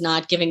parent is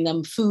not giving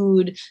them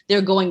food,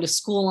 they're going to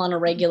school on a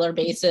regular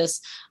basis.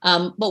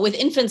 But with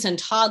infants and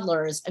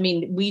toddlers, I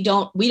mean, we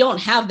don't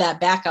have that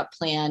backup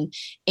plan.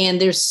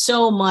 And there's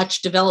so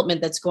much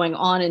development that's going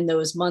on in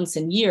those months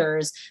and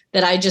years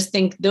that I just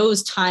think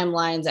those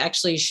timelines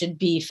actually should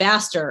be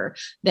faster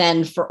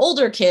than for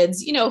older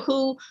kids,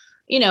 who,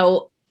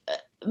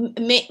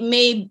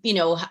 may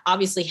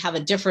obviously have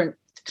a different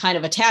kind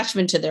of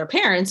attachment to their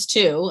parents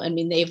too. I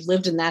mean, they've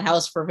lived in that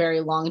house for a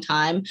very long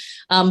time,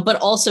 but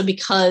also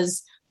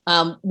because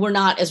we're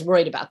not as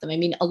worried about them. I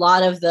mean, a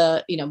lot of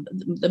the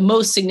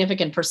most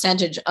significant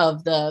percentage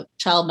of the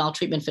child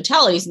maltreatment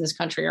fatalities in this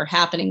country are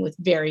happening with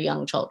very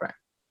young children.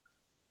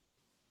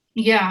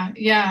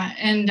 Yeah.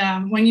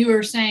 And when you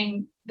were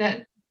saying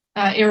that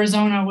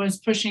Arizona was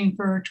pushing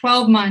for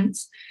 12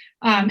 months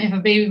if a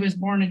baby was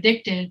born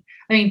addicted,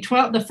 I mean,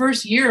 the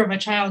first year of a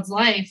child's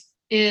life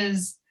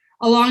is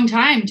a long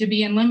time to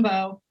be in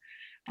limbo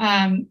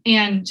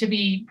and to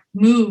be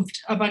moved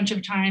a bunch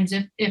of times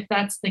if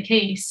that's the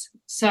case.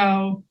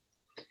 So,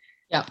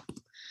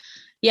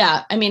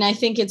 yeah. I mean, I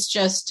think it's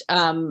just,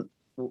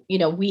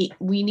 we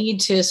need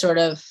to sort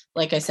of,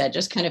 like I said,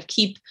 just kind of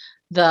keep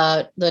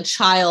the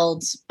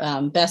child's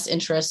best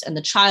interest and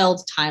the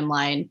child's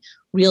timeline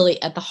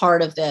really at the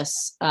heart of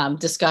this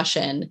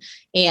discussion,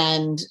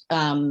 and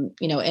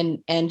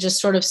and just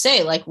sort of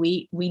say, like,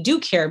 we do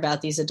care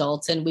about these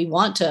adults and we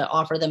want to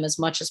offer them as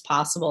much as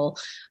possible,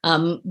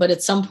 but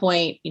at some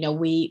point,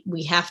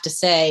 we have to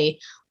say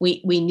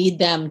we need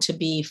them to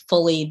be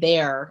fully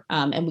there,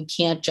 and we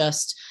can't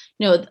just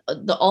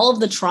all of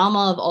the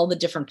trauma of all the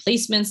different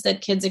placements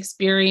that kids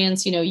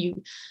experience.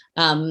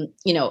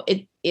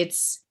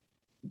 It's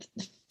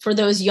for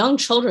those young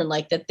children,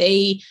 like that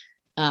they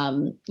are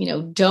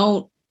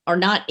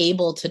not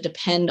able to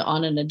depend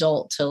on an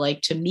adult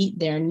to meet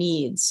their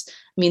needs.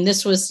 I mean,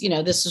 this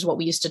is what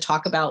we used to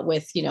talk about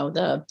with,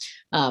 the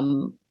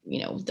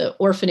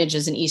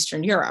orphanages in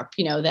Eastern Europe,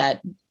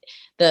 that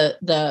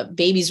the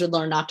babies would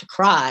learn not to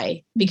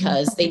cry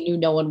because they knew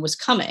no one was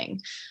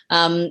coming.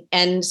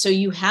 And so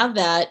you have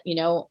that,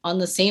 on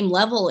the same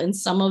level in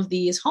some of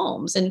these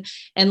homes.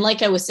 And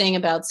like I was saying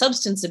about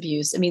substance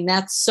abuse, I mean,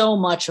 that's so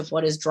much of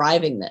what is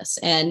driving this.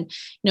 And,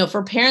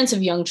 for parents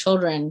of young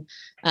children,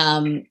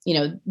 it's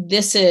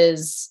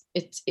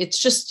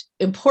just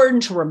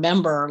important to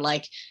remember,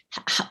 like,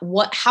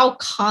 how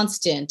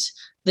constant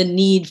the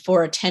need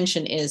for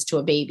attention is to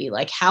a baby.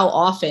 Like, how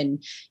often,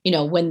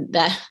 when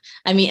that,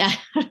 I mean,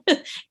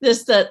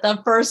 this,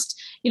 the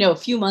first,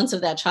 few months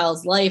of that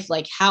child's life,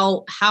 like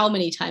how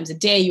many times a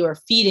day you are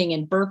feeding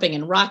and burping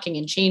and rocking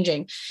and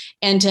changing.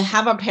 And to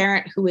have a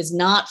parent who is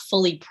not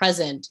fully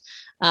present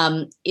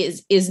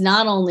is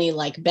not only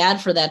like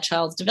bad for that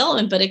child's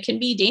development, but it can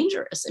be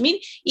dangerous. I mean,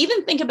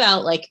 even think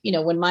about, like,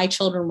 when my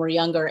children were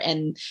younger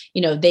and,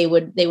 they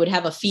would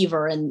have a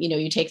fever and,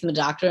 you take them to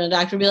the doctor, and the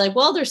doctor would be like,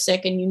 well, they're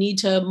sick and you need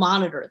to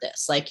monitor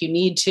this. Like, you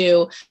need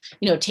to,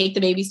 take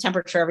the baby's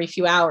temperature every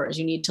few hours.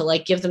 You need to,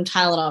 like, give them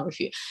Tylenol every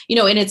few,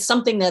 and it's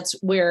something that's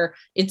where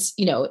it's,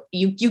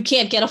 you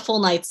can't get a full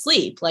night's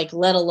sleep, like,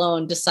 let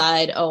alone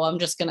decide, oh, I'm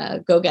just going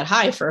to go get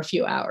high for a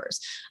few hours.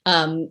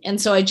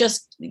 And so I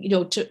just,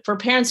 for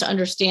parents to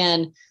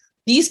understand,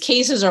 these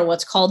cases are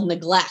what's called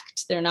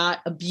neglect. They're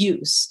not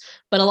abuse.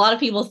 But a lot of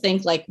people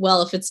think, like,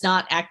 well, if it's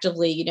not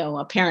actively,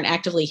 a parent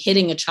actively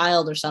hitting a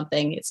child or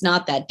something, it's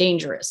not that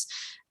dangerous.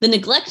 The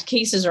neglect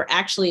cases are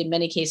actually in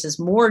many cases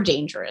more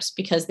dangerous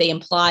because they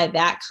imply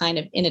that kind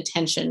of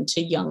inattention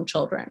to young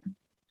children.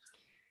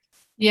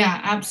 Yeah,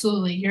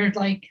 absolutely. You're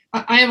like,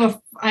 I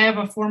have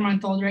a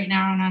 4-month-old right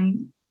now, and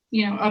I'm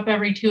up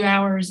every 2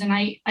 hours. And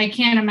I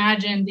can't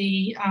imagine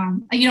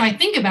I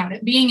think about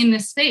it being in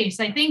this space.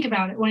 I think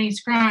about it when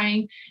he's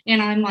crying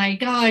and I'm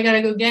like, oh, I got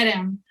to go get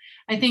him.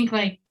 I think,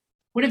 like,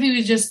 what if he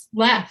was just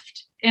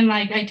left? And,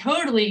 like, I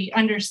totally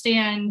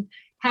understand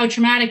how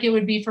traumatic it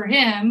would be for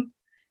him,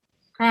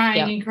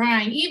 crying and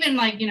crying. Even,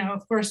 like,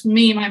 of course,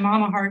 my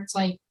mama heart's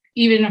like,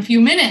 even a few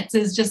minutes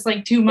is just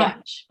like too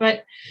much.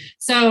 But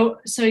so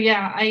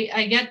yeah,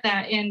 I get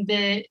that. And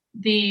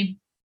the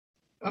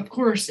of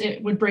course,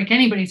 it would break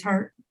anybody's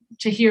heart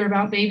to hear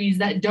about babies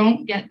that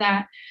don't get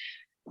that.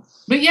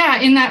 But yeah,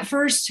 in that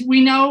first,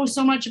 we know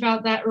so much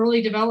about that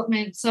early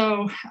development.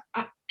 So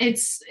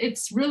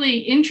it's really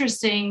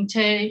interesting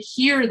to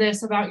hear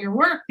this about your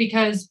work,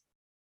 because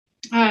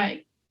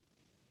I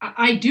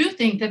do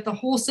think that the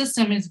whole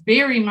system is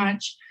very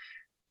much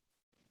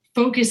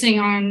focusing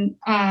on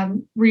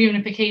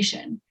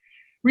reunification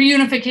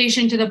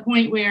to the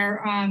point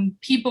where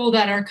people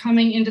that are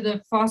coming into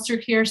the foster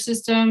care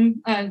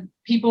system,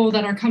 people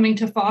that are coming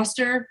to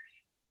foster,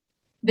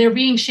 they're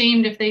being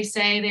shamed if they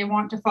say they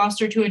want to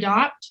foster to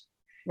adopt,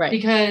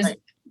 because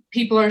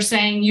people are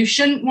saying you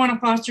shouldn't want to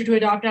foster to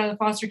adopt out of the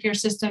foster care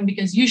system,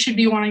 because you should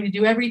be wanting to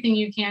do everything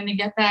you can to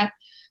get that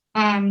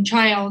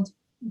child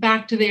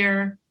back to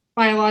their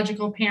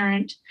biological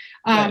parent.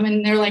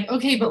 And they're like,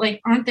 okay, but,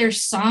 like, aren't there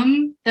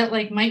some that,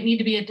 like, might need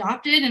to be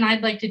adopted, and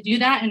I'd like to do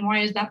that, and why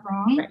is that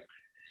wrong?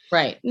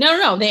 Right.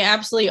 No, they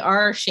absolutely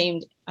are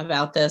shamed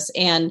about this.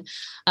 And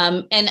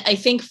I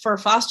think for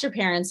foster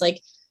parents, like,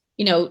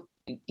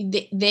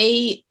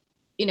 they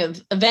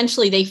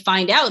eventually they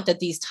find out that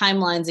these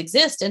timelines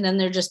exist, and then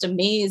they're just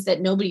amazed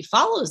that nobody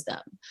follows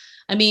them.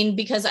 I mean,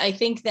 because I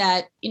think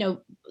that,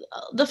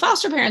 the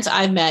foster parents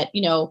I've met,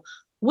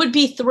 would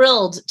be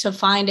thrilled to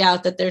find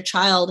out that their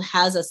child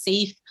has a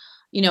safe,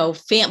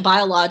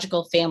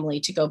 biological family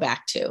to go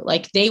back to.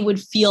 Like, they would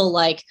feel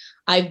like,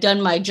 I've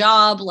done my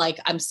job. Like,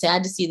 I'm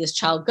sad to see this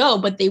child go,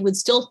 but they would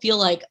still feel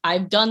like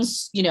I've done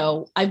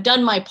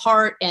my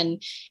part,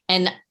 and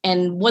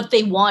what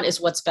they want is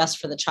what's best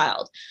for the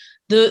child.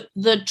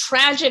 The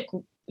tragic,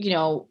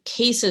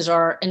 cases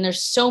are, and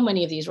there's so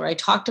many of these where I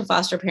talk to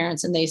foster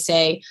parents and they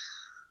say,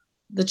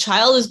 the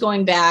child is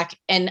going back,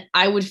 and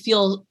I would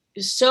feel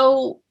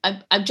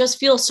I just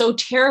feel so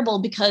terrible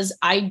because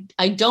I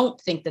don't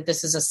think that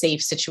this is a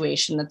safe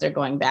situation that they're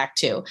going back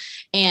to.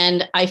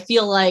 And I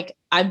feel like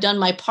I've done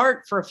my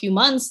part for a few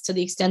months to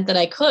the extent that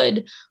I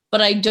could, but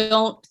I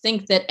don't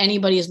think that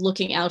anybody is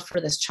looking out for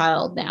this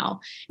child now.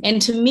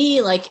 And to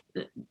me, like,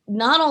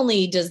 not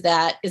only is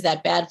that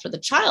bad for the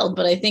child,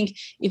 but I think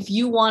if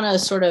you want to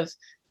sort of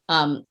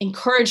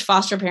encourage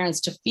foster parents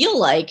to feel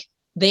like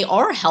they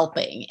are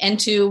helping and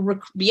to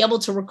be able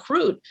to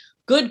recruit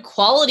good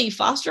quality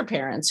foster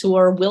parents who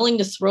are willing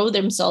to throw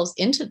themselves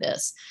into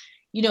this,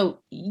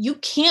 you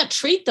can't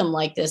treat them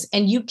like this,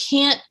 and you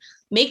can't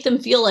make them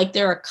feel like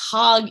they're a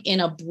cog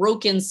in a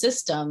broken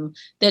system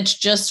that's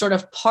just sort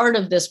of part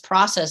of this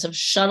process of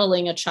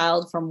shuttling a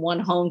child from one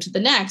home to the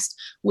next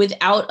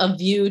without a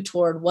view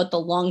toward what the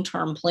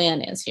long-term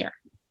plan is here.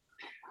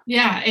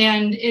 Yeah.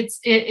 And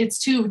it's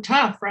too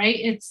tough,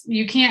 right?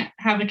 You can't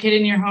have a kid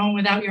in your home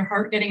without your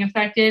heart getting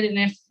affected. And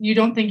if you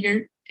don't think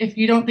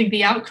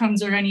the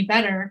outcomes are any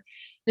better,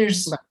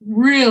 there's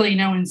really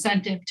no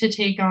incentive to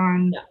take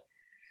on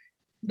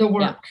the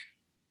work.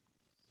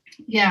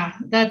 Yeah,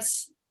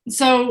 that's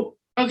so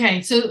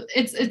okay. So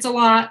it's a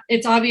lot.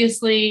 It's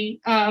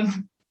obviously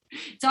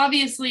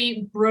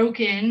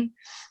broken.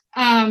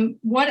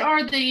 What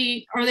are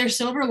there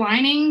silver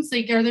linings?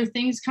 Like, are there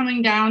things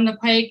coming down the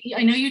pike?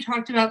 I know you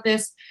talked about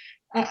this,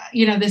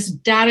 this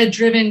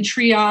data-driven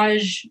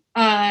triage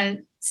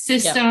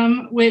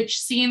system, which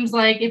seems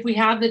like if we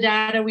have the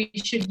data, we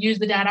should use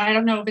the data. I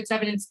don't know if it's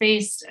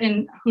evidence-based,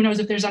 and who knows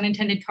if there's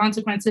unintended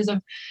consequences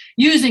of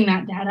using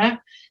that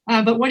data.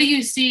 But what do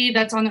you see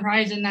that's on the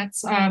horizon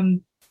that's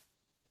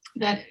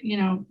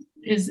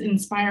is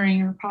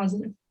inspiring or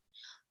positive?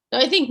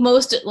 I think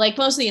most of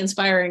the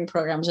inspiring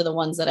programs are the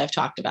ones that I've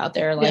talked about.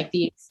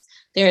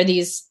 They're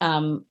these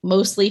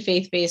mostly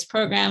faith-based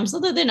programs,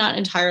 although they're not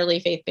entirely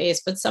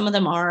faith-based, but some of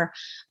them are,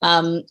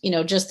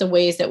 just the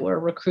ways that we're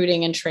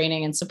recruiting and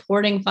training and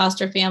supporting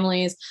foster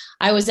families.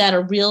 I was at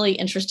a really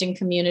interesting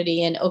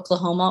community in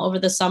Oklahoma over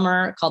the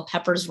summer called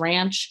Pepper's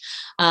Ranch.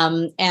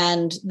 And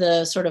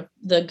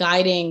the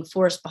guiding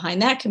force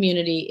behind that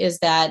community is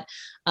that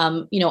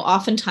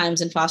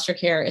oftentimes in foster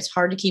care, it's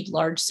hard to keep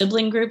large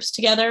sibling groups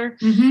together.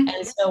 Mm-hmm.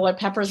 And so what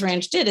Pepper's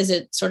Ranch did is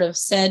it sort of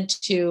said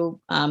to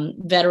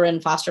veteran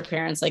foster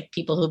parents, like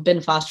people who've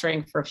been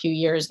fostering for a few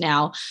years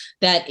now,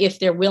 that if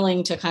they're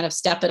willing to kind of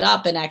step it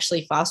up and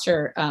actually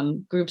foster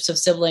groups of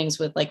siblings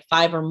with like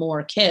 5 or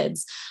more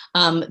kids,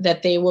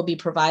 that they will be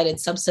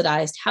provided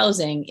subsidized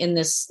housing in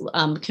this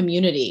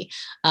community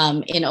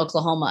in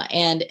Oklahoma.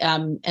 And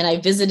I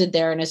visited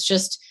there, and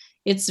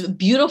it's a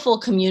beautiful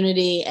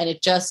community, and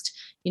it just,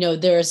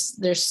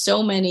 there's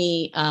so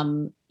many,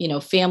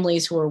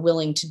 families who are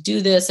willing to do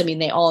this. I mean,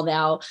 they all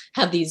now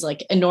have these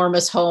like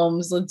enormous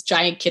homes with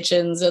giant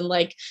kitchens and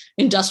like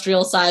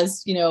industrial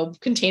sized,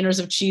 containers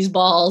of cheese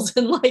balls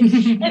and like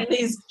and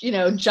these,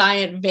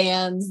 giant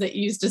vans that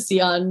you used to see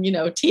on,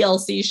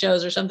 TLC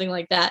shows or something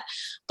like that.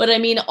 But I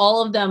mean,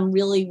 all of them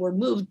really were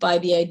moved by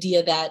the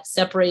idea that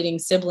separating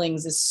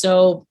siblings is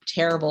so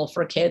terrible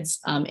for kids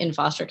in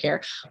foster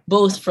care,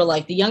 both for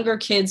like the younger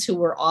kids who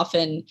were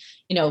often,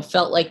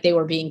 felt like they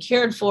were being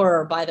cared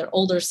for by their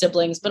older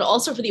siblings, but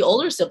also for the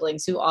older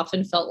siblings who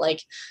often felt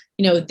like,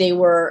 they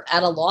were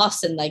at a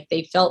loss, and like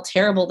they felt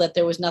terrible that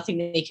there was nothing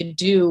they could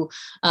do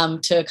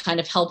to kind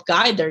of help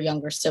guide their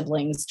younger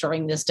siblings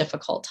during this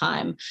difficult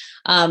time.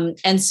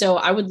 And so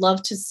I would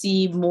love to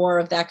see more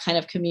of that kind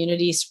of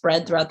community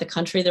spread throughout the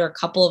country. There are a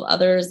couple of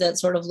others that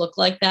sort of look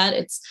like that.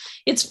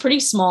 It's pretty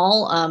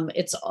small.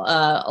 It's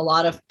a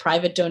lot of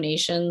private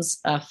donations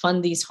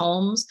fund these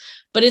homes.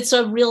 But it's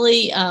a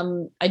really,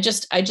 I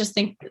just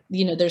think,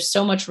 there's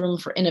so much room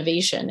for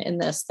innovation in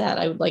this that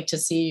I would like to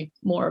see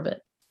more of it.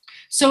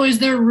 So is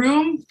there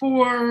room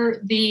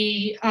for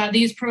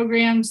these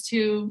programs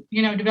to,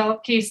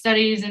 develop case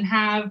studies and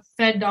have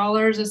Fed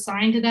dollars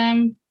assigned to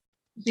them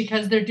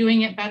because they're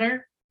doing it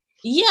better?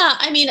 Yeah,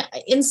 I mean,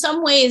 in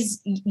some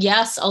ways,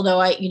 yes, although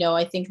I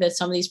think that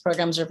some of these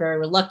programs are very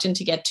reluctant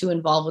to get too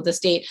involved with the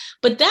state.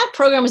 But that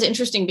program is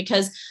interesting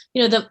because,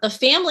 the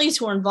families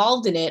who are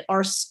involved in it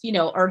are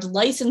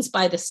licensed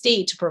by the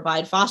state to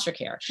provide foster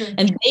care. Sure.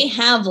 And they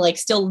have like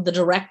still the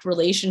direct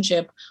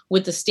relationship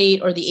with the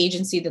state or the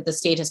agency that the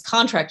state has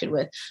contracted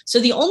with. So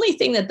the only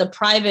thing that the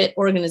private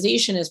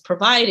organization is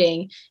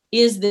providing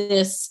is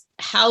this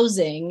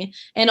housing,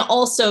 and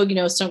also,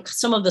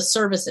 some of the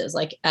services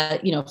like,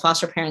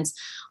 foster parents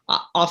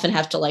often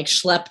have to like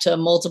schlep to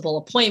multiple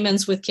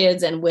appointments with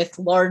kids, and with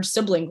large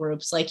sibling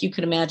groups, like you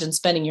could imagine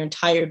spending your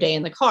entire day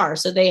in the car.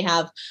 So they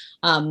have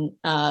a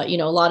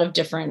lot of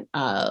different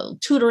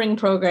tutoring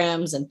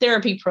programs and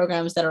therapy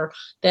programs that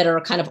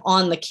are kind of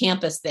on the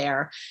campus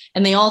there.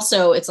 And they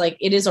also, it's like,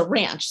 it is a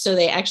ranch. So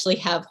they actually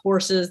have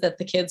horses that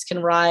the kids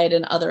can ride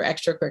and other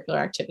extracurricular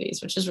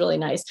activities, which is really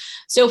nice.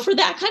 So for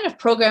that kind of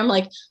program,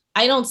 like,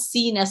 I don't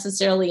see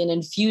necessarily an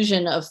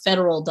infusion of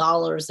federal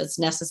dollars that's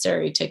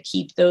necessary to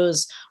keep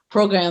those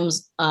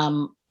programs,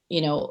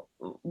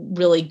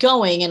 really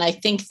going. And I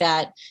think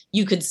that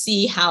you could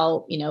see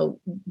how,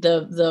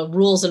 the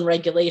rules and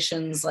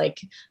regulations like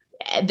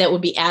that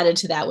would be added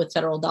to that with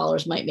federal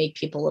dollars might make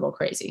people a little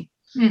crazy.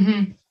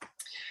 Mm-hmm.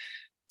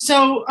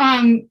 So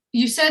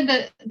you said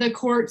that the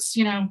courts,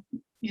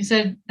 you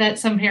said that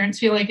some parents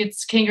feel like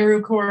it's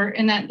kangaroo court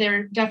and that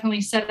they're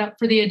definitely set up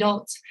for the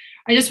adults.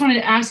 I just wanted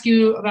to ask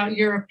you about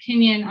your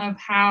opinion of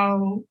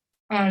how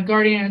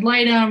guardian ad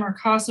litem or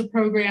CASA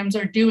programs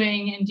are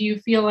doing. And do you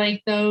feel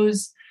like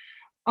those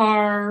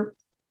are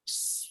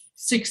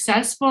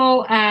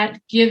successful at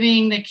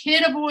giving the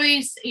kid a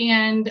voice,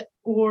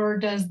 or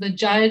does the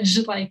judge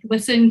like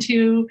listen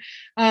to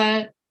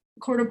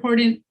court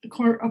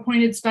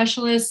appointed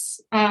specialists?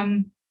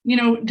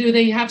 Do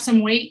they have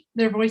some weight?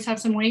 Their voice have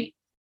some weight?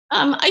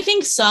 I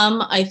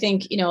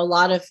think a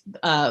lot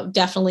of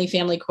definitely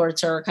family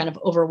courts are kind of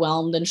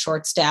overwhelmed and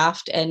short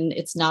staffed, and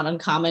it's not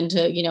uncommon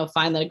to,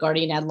 find that a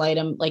guardian ad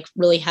litem like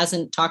really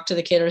hasn't talked to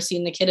the kid or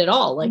seen the kid at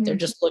all. Like they're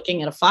just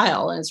looking at a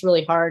file, and it's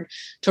really hard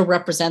to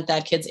represent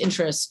that kid's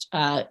interest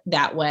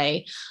that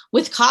way.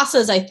 With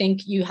CASAs, I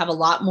think you have a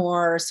lot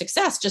more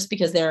success just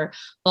because they're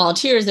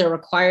volunteers. They're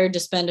required to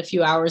spend a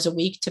few hours a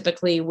week,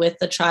 typically with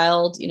the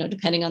child,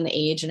 depending on the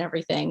age and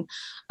everything.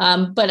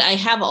 But I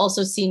have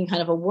also seen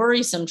kind of a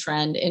worrisome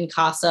trend in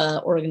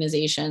CASA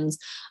organizations.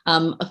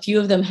 A few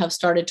of them have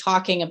started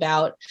talking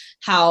about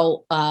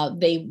how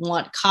they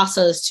want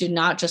CASAs to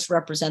not just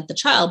represent the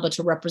child, but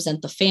to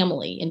represent the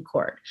family in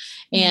court.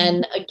 Mm-hmm.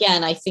 And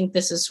again, I think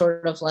this is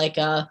sort of like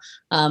a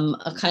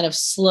kind of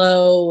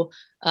slow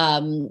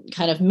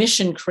kind of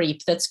mission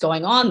creep that's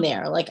going on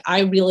there. Like,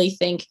 I really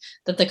think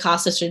that the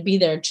CASA should be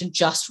there to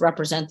just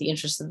represent the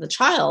interests of the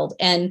child.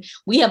 And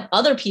we have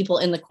other people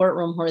in the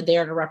courtroom who are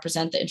there to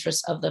represent the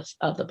interests of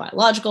the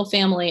biological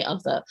family,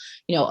 of the,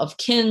 of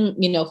kin,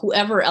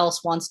 whoever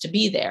else wants to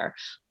be there.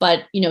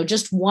 But,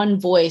 just one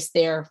voice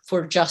there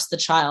for just the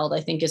child,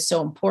 I think is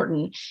so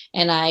important.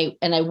 And I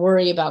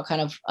worry about kind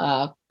of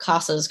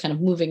CASAs kind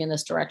of moving in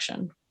this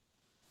direction.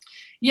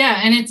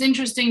 Yeah, and it's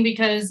interesting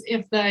because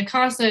if the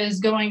CASA is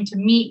going to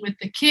meet with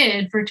the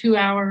kid for 2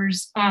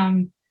 hours,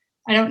 I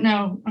don't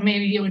know,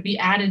 maybe it would be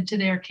added to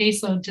their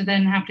caseload to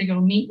then have to go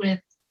meet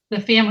with the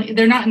family.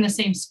 They're not in the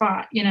same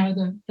spot,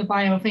 the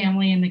bio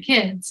family and the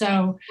kid.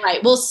 So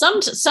right. Well,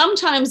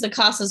 sometimes the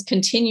CASAs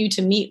continue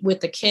to meet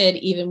with the kid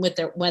even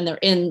when they're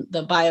in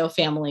the bio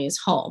family's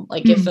home.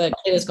 Like if a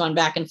kid has gone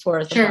back and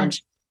forth a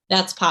bunch,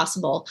 that's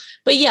possible.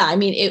 But yeah, I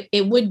mean,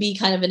 it would be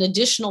kind of an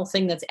additional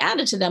thing that's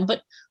added to them.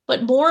 But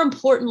more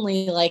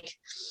importantly, like,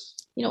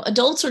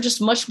 adults are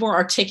just much more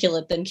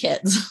articulate than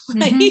kids.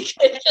 Like,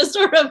 it's just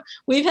sort of,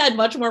 we've had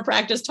much more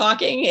practice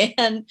talking.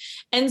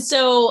 And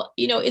so,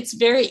 it's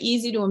very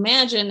easy to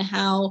imagine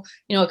how,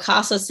 a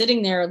CASA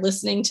sitting there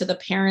listening to the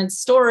parent's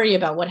story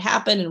about what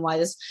happened and why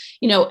this,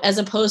 as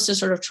opposed to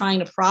sort of trying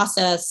to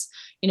process,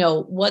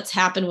 what's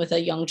happened with a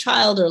young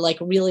child, or like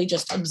really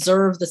just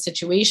observe the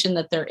situation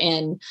that they're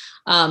in,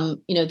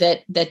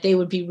 that they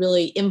would be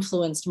really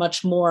influenced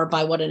much more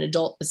by what an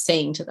adult is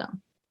saying to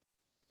them.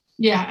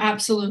 Yeah,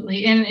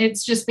 absolutely. And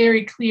it's just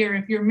very clear,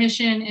 if your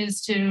mission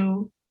is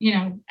to,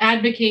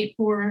 advocate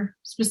for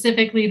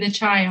specifically the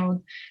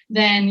child,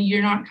 then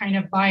you're not kind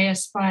of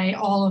biased by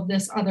all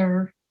these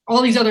other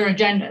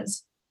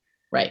agendas.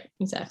 Right.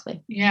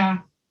 Exactly. Yeah.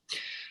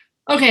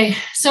 Okay.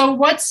 So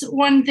what's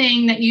one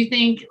thing that you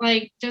think,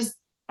 like, just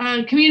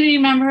a community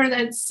member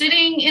that's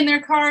sitting in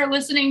their car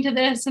listening to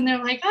this and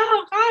they're like,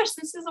 oh gosh,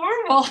 this is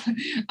horrible.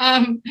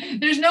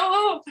 There's no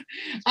hope.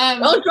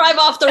 Don't drive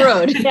off the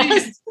road.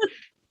 Yes.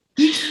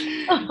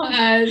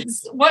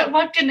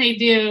 What can they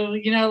do?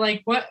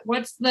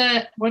 What's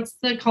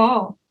the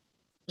call?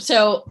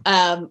 So,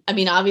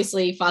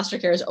 obviously foster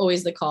care is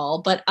always the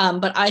call, but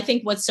I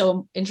think what's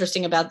so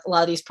interesting about a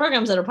lot of these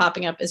programs that are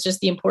popping up is just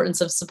the importance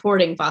of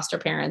supporting foster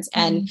parents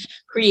and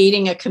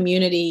creating a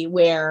community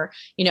where,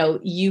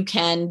 you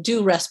can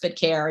do respite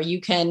care, you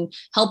can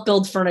help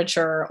build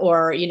furniture,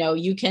 or,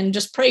 you can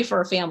just pray for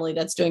a family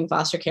that's doing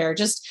foster care.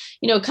 Just,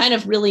 kind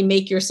of really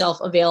make yourself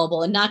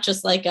available, and not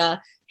just like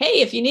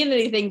hey, if you need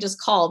anything,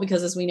 just call,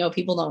 because as we know,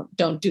 people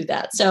don't do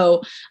that.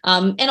 So,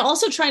 and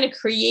also trying to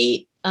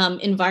create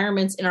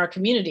environments in our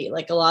community.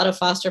 Like, a lot of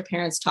foster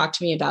parents talk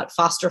to me about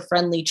foster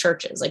friendly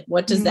churches. Like,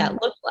 what does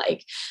that look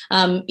like?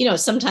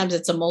 Sometimes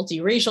it's a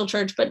multiracial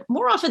church, but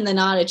more often than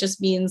not, it just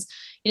means,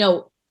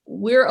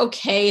 we're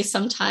okay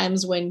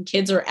sometimes when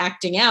kids are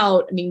acting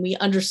out. I mean, we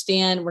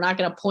understand we're not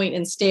going to point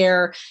and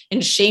stare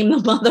and shame the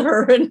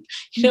mother and,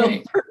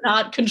 Right. for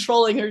not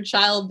controlling her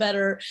child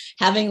better,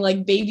 having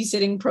like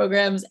babysitting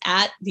programs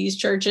at these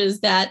churches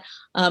that,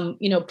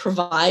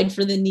 provide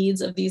for the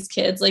needs of these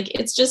kids. Like,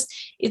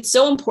 it's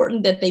so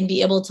important that they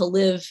be able to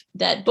live,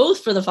 that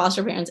both for the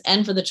foster parents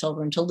and for the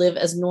children to live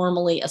as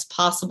normally as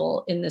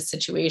possible in this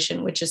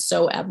situation, which is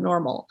so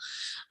abnormal.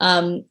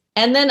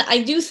 And then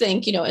I do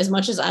think, as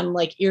much as I'm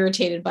like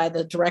irritated by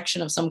the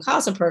direction of some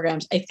CASA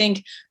programs, I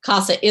think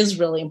CASA is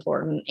really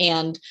important,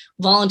 and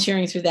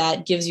volunteering through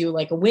that gives you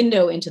like a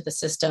window into the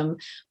system.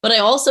 But I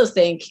also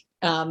think,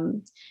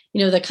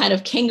 the kind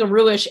of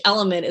kangaroo-ish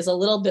element is a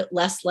little bit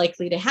less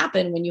likely to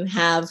happen when you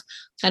have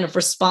kind of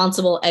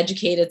responsible,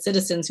 educated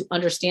citizens who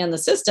understand the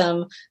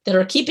system that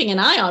are keeping an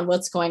eye on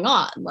what's going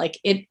on. Like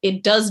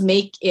it does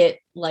make it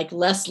like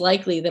less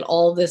likely that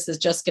all of this is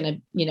just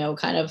going to,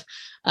 kind of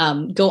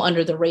go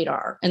under the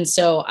radar. And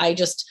so I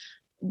just,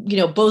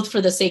 both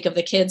for the sake of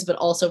the kids, but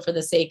also for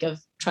the sake of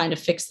trying to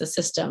fix the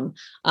system,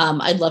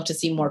 I'd love to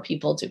see more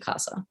people do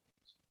CASA.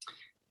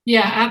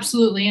 Yeah,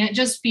 absolutely. And it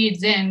just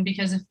feeds in,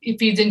 because it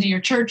feeds into your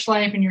church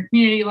life and your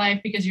community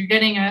life, because you're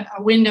getting a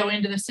window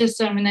into the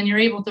system, and then you're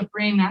able to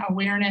bring that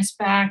awareness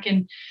back.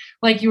 And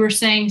like you were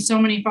saying, so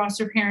many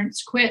foster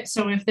parents quit.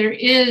 So if there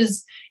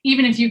is,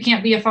 even if you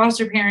can't be a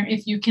foster parent,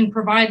 if you can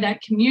provide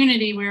that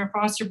community where a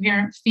foster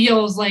parent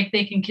feels like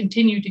they can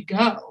continue to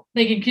go,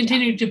 they can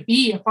continue to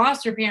be a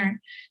foster parent,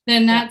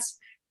 then that's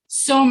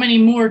so many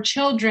more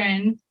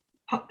children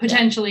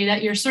potentially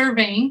that you're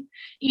serving,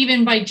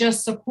 even by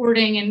just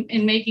supporting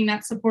and making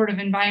that supportive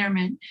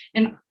environment.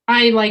 And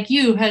I, like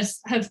you, have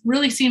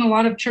really seen a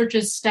lot of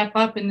churches step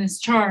up in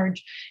this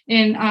charge,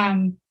 and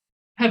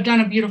have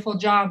done a beautiful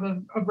job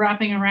of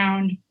wrapping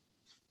around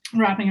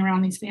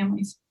these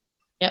families.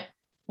 Yep,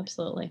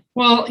 absolutely.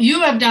 Well, you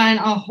have done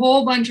a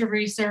whole bunch of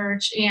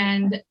research,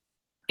 and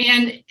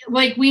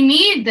like we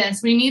need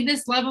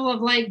this level of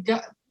like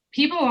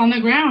people on the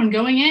ground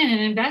going in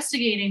and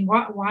investigating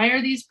why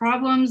are these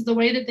problems the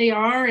way that they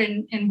are,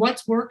 and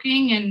what's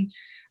working,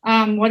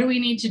 and what do we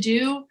need to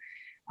do,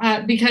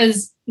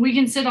 because we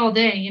can sit all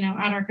day,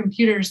 at our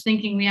computers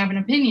thinking we have an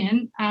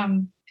opinion.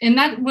 And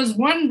that was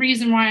one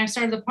reason why I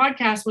started the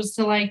podcast, was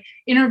to like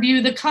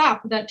interview the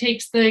cop that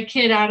takes the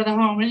kid out of the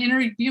home, and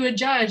interview a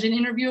judge, and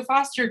interview a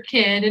foster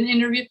kid,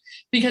 and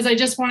because I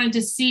just wanted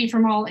to see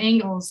from all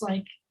angles,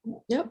 like,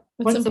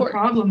 what's the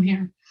problem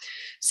here?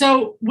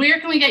 So where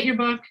can we get your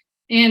book,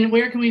 and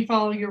where can we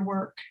follow your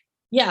work?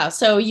 Yeah,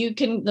 so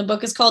the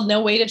book is called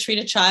No Way to Treat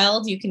a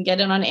Child. You can get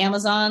it on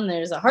Amazon.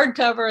 There's a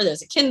hardcover,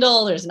 there's a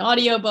Kindle, there's an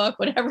audiobook,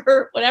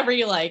 whatever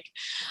you like.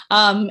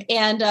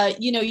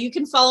 You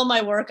can follow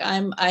my work.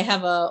 I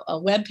have a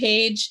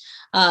webpage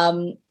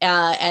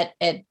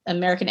at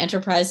American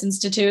Enterprise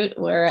Institute,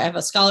 where I have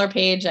a scholar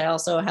page. I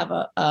also have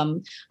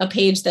a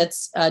page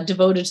that's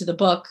devoted to the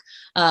book,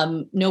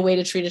 No Way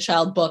to Treat a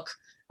Child book.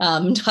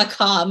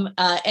 .com.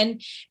 And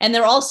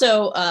there are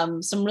also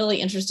some really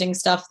interesting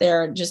stuff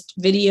there, just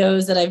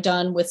videos that I've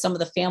done with some of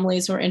the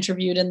families who are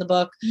interviewed in the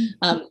book.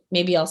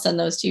 Maybe I'll send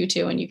those to you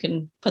too, and you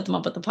can put them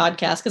up with the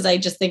podcast, because I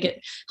just think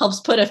it helps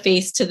put a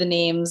face to the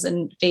names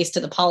and face to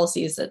the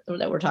policies that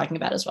we're talking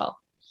about as well.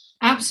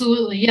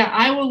 Absolutely. Yeah,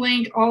 I will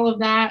link all of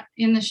that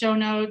in the show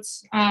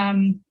notes.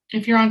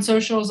 If you're on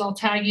socials, I'll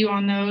tag you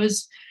on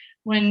those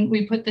when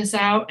we put this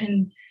out.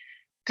 And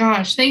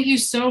gosh, thank you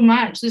so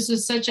much. This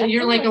is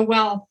you're like a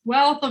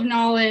wealth of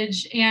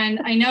knowledge. And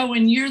I know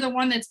when you're the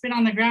one that's been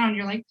on the ground,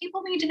 you're like,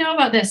 people need to know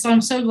about this. So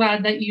I'm so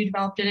glad that you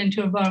developed it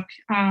into a book,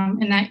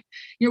 and that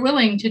you're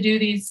willing to do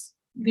these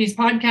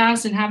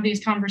podcasts and have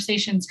these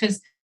conversations, because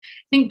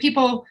I think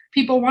people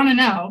want to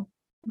know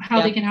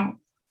how they can help.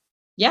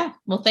 Yeah.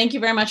 Well, thank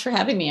you very much for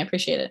having me. I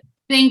appreciate it.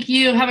 Thank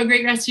you. Have a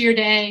great rest of your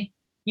day.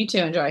 You too.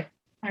 Enjoy.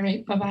 All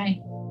right. Bye-bye.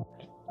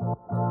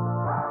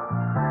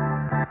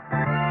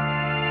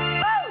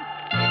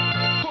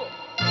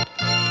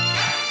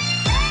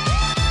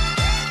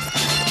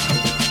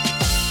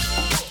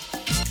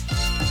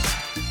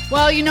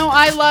 Well,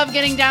 I love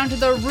getting down to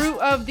the root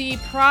of the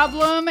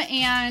problem,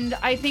 and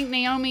I think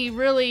Naomi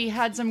really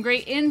had some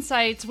great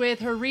insights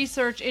with her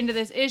research into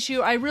this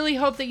issue. I really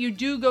hope that you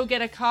do go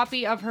get a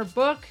copy of her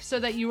book so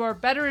that you are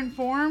better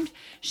informed.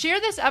 Share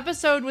this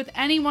episode with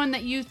anyone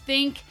that you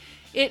think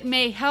it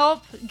may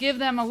help. Give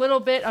them a little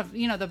bit of,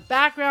 the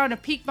background, a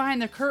peek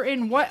behind the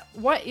curtain.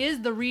 What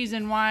is the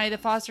reason why the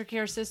foster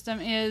care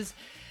system is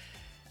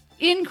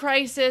in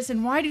crisis,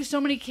 and why do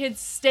so many kids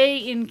stay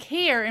in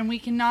care and we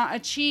cannot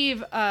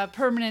achieve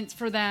permanence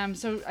for them?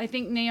 So I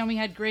think Naomi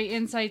had great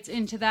insights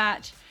into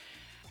that.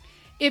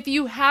 If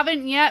you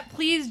haven't yet,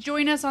 please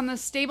join us on the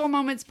Stable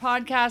Moments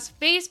Podcast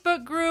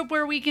Facebook group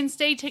where we can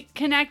stay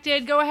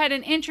connected. Go ahead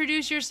and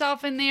introduce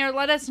yourself in there.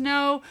 Let us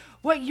know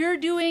what you're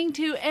doing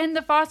to end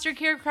the foster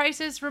care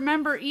crisis.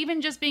 Remember,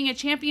 even just being a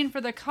champion for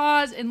the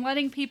cause and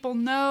letting people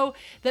know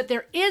that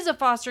there is a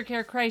foster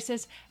care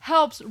crisis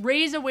helps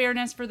raise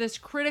awareness for this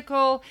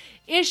critical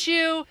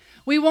issue.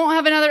 We won't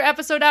have another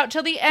episode out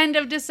till the end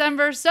of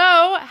December,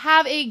 so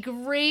have a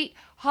great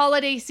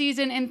holiday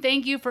season, and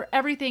thank you for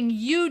everything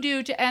you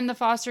do to end the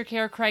foster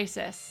care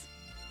crisis.